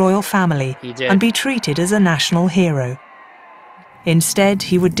side of the royal family and be treated as a national hero. Instead,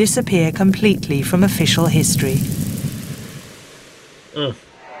 he would disappear completely from official history.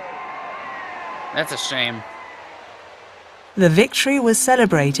 That's a shame. The victory was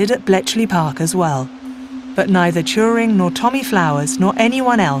celebrated at Bletchley Park as well, but neither Turing nor Tommy Flowers nor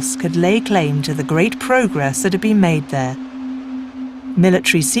anyone else could lay claim to the great progress that had been made there.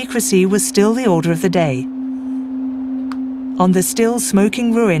 Military secrecy was still the order of the day. On the still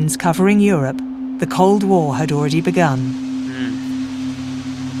smoking ruins covering Europe, the Cold War had already begun.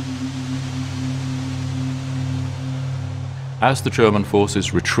 As the German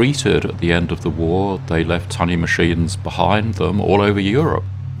forces retreated at the end of the war, they left tiny machines behind them all over Europe.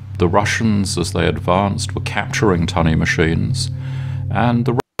 The Russians, as they advanced, were capturing tiny machines, and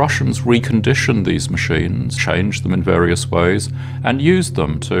the Russians reconditioned these machines, changed them in various ways, and used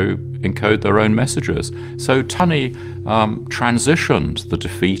them to encode their own messages. So Tunny transitioned the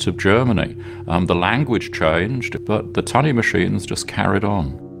defeat of Germany. The language changed, but the Tunny machines just carried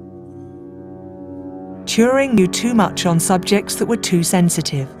on. Turing knew too much on subjects that were too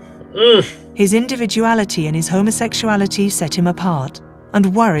sensitive. His individuality and his homosexuality set him apart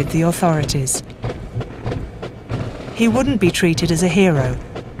and worried the authorities. He wouldn't be treated as a hero,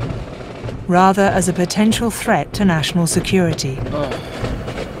 rather as a potential threat to national security.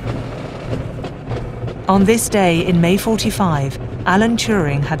 On this day in May 45, Alan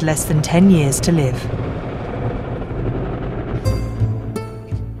Turing had less than 10 years to live.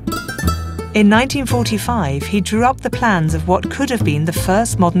 In 1945, he drew up the plans of what could have been the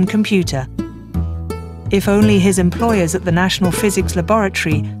first modern computer. If only his employers at the National Physics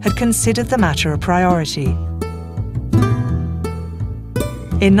Laboratory had considered the matter a priority.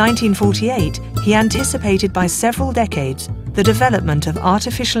 In 1948, he anticipated by several decades the development of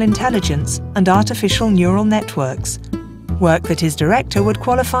artificial intelligence and artificial neural networks, work that his director would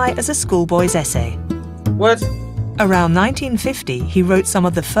qualify as a schoolboy's essay. What? Around 1950, he wrote some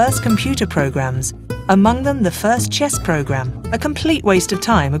of the first computer programs, among them the first chess program, a complete waste of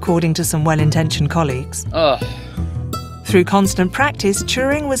time according to some well-intentioned colleagues. Ugh. Through constant practice,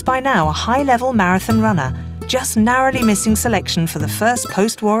 Turing was by now a high-level marathon runner, just narrowly missing selection for the first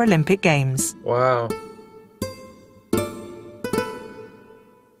post-war Olympic Games. Wow.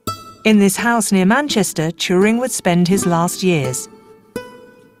 In this house near Manchester, Turing would spend his last years.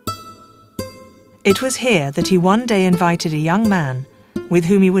 It was here that he one day invited a young man with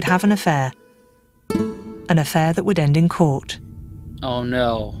whom he would have an affair that would end in court. Oh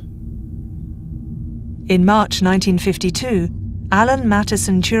no. In March 1952, Alan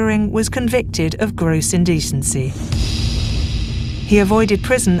Matheson Turing was convicted of gross indecency. He avoided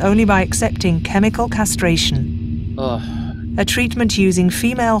prison only by accepting chemical castration, a treatment using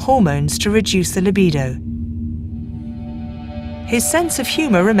female hormones to reduce the libido. His sense of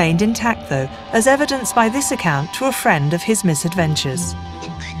humour remained intact, though, as evidenced by this account to a friend of his misadventures.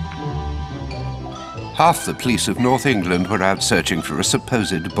 Half the police of North England were out searching for a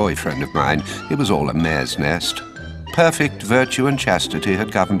supposed boyfriend of mine. It was all a mare's nest. Perfect virtue and chastity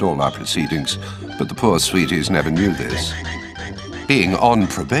had governed all our proceedings, but the poor sweeties never knew this. Being on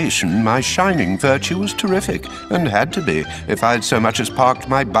probation, my shining virtue was terrific, and had to be. If I'd so much as parked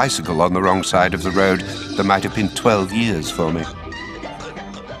my bicycle on the wrong side of the road, there might have been 12 years for me.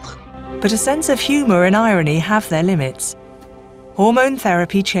 But a sense of humour and irony have their limits. Hormone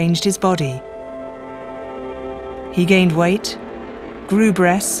therapy changed his body. He gained weight, grew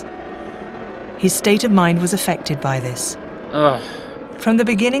breasts. His state of mind was affected by this. Ugh. From the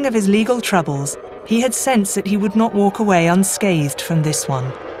beginning of his legal troubles, he had sensed that he would not walk away unscathed from this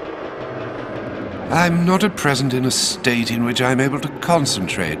one. I'm not at present in a state in which I'm able to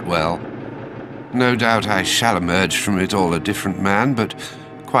concentrate well. No doubt I shall emerge from it all a different man, but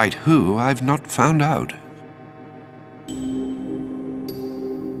quite who I've not found out.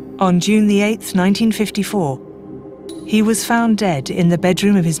 On June the 8th, 1954, he was found dead in the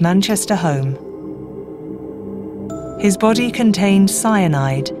bedroom of his Manchester home. His body contained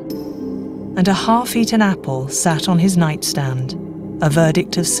cyanide, and a half-eaten apple sat on his nightstand. A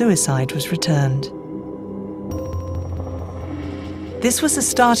verdict of suicide was returned. This was the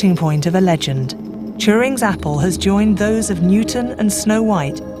starting point of a legend. Turing's apple has joined those of Newton and Snow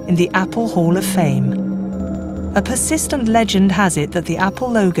White in the Apple Hall of Fame. A persistent legend has it that the Apple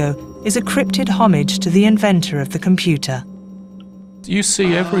logo is a cryptid homage to the inventor of the computer. You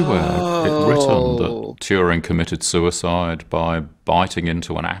see everywhere it written that Turing committed suicide by biting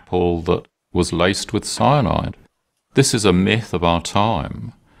into an apple that was laced with cyanide. This is a myth of our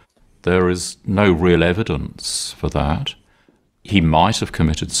time. There is no real evidence for that. He might have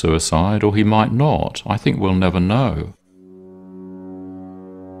committed suicide, or he might not. I think we'll never know.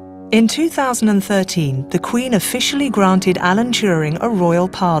 In 2013, the Queen officially granted Alan Turing a royal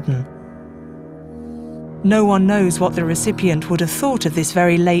pardon. No one knows what the recipient would have thought of this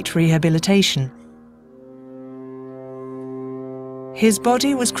very late rehabilitation. His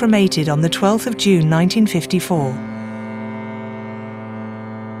body was cremated on the 12th of June 1954.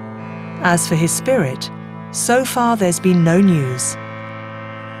 As for his spirit, so far there's been no news.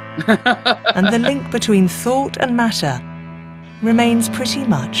 And the link between thought and matter remains pretty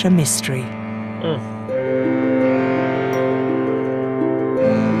much a mystery.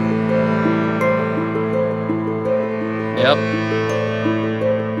 Yep.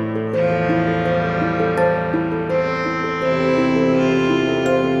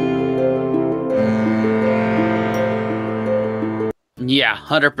 Yeah,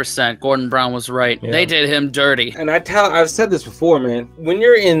 100%. Gordon Brown was right. Yeah. They did him dirty. And I've said this before, man. When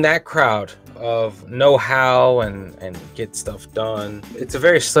you're in that crowd of know-how and get stuff done, it's a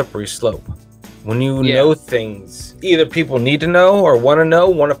very slippery slope. When you know things, either people need to know or want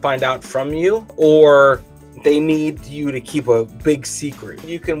to find out from you, or they need you to keep a big secret.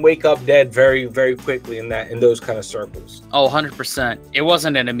 You can wake up dead very, very quickly in those kind of circles. Oh, 100%. It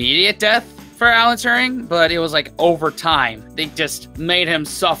wasn't an immediate death for Alan Turing, but it was like over time. They just made him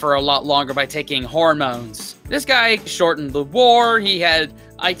suffer a lot longer by taking hormones. This guy shortened the war. He had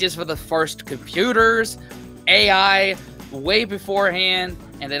ideas for the first computers, AI, way beforehand,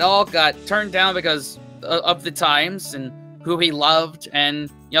 and it all got turned down because of the times and who he loved, and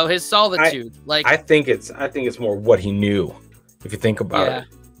his solitude. I think it's more what he knew, if you think about it.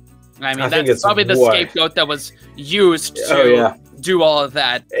 I mean, that's probably the scapegoat that was used to do all of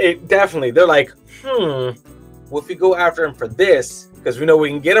that. Definitely. They're like, well, if we go after him for this, because we know we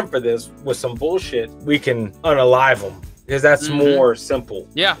can get him for this with some bullshit, we can unalive him. Because that's more simple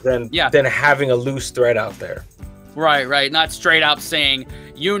than having a loose thread out there. Right. Not straight up saying,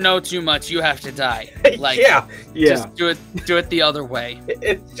 you know too much, you have to die. Like, just do it the other way.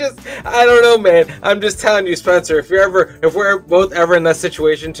 It's just, I don't know, man. I'm just telling you, Spencer, if we're both ever in that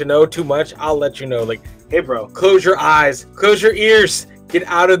situation to know too much, I'll let you know. Like, hey, bro, close your eyes, close your ears, get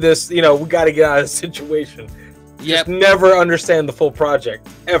out of this. We got to get out of this situation. Just never understand the full project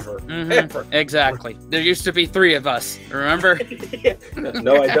ever. Exactly. There used to be 3 of us. Remember?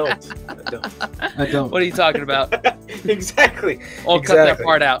 No, I don't. What are you talking about? Exactly. I'll cut that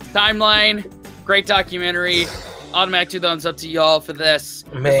part out. Timeline. Great documentary. Automatic 2 thumbs up to y'all for this.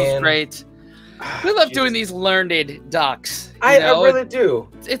 Man. This was great. We love doing these learned docs. I really do.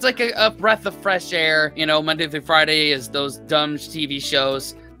 It's like a breath of fresh air. Monday through Friday is those dumb TV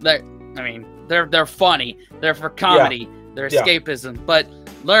shows that, they're funny. They're for comedy. They're escapism. But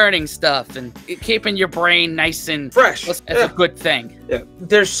learning stuff and keeping your brain nice and fresh. That's a good thing. Yeah.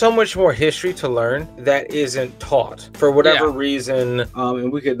 There's so much more history to learn that isn't taught for whatever reason.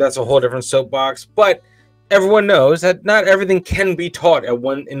 And that's a whole different soapbox. But everyone knows that not everything can be taught in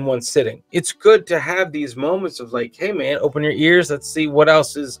one sitting. It's good to have these moments of like, hey man, open your ears. Let's see what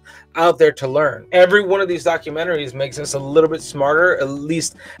else is out there to learn. Every one of these documentaries makes us a little bit smarter, at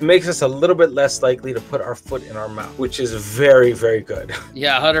least makes us a little bit less likely to put our foot in our mouth, which is very, very good.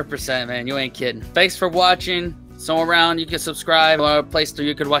 Yeah, 100%, man. You ain't kidding. Thanks for watching. So around, you can subscribe. A place where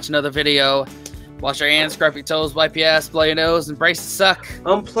you could watch another video. Wash your hands, scrub your toes, wipe your ass, blow your nose, and brace the suck.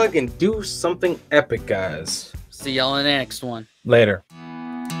 Unplug and do something epic, guys. See y'all in the next one. Later.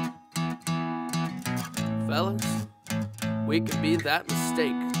 Fellas, we could be that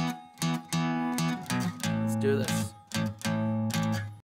mistake. Let's do this.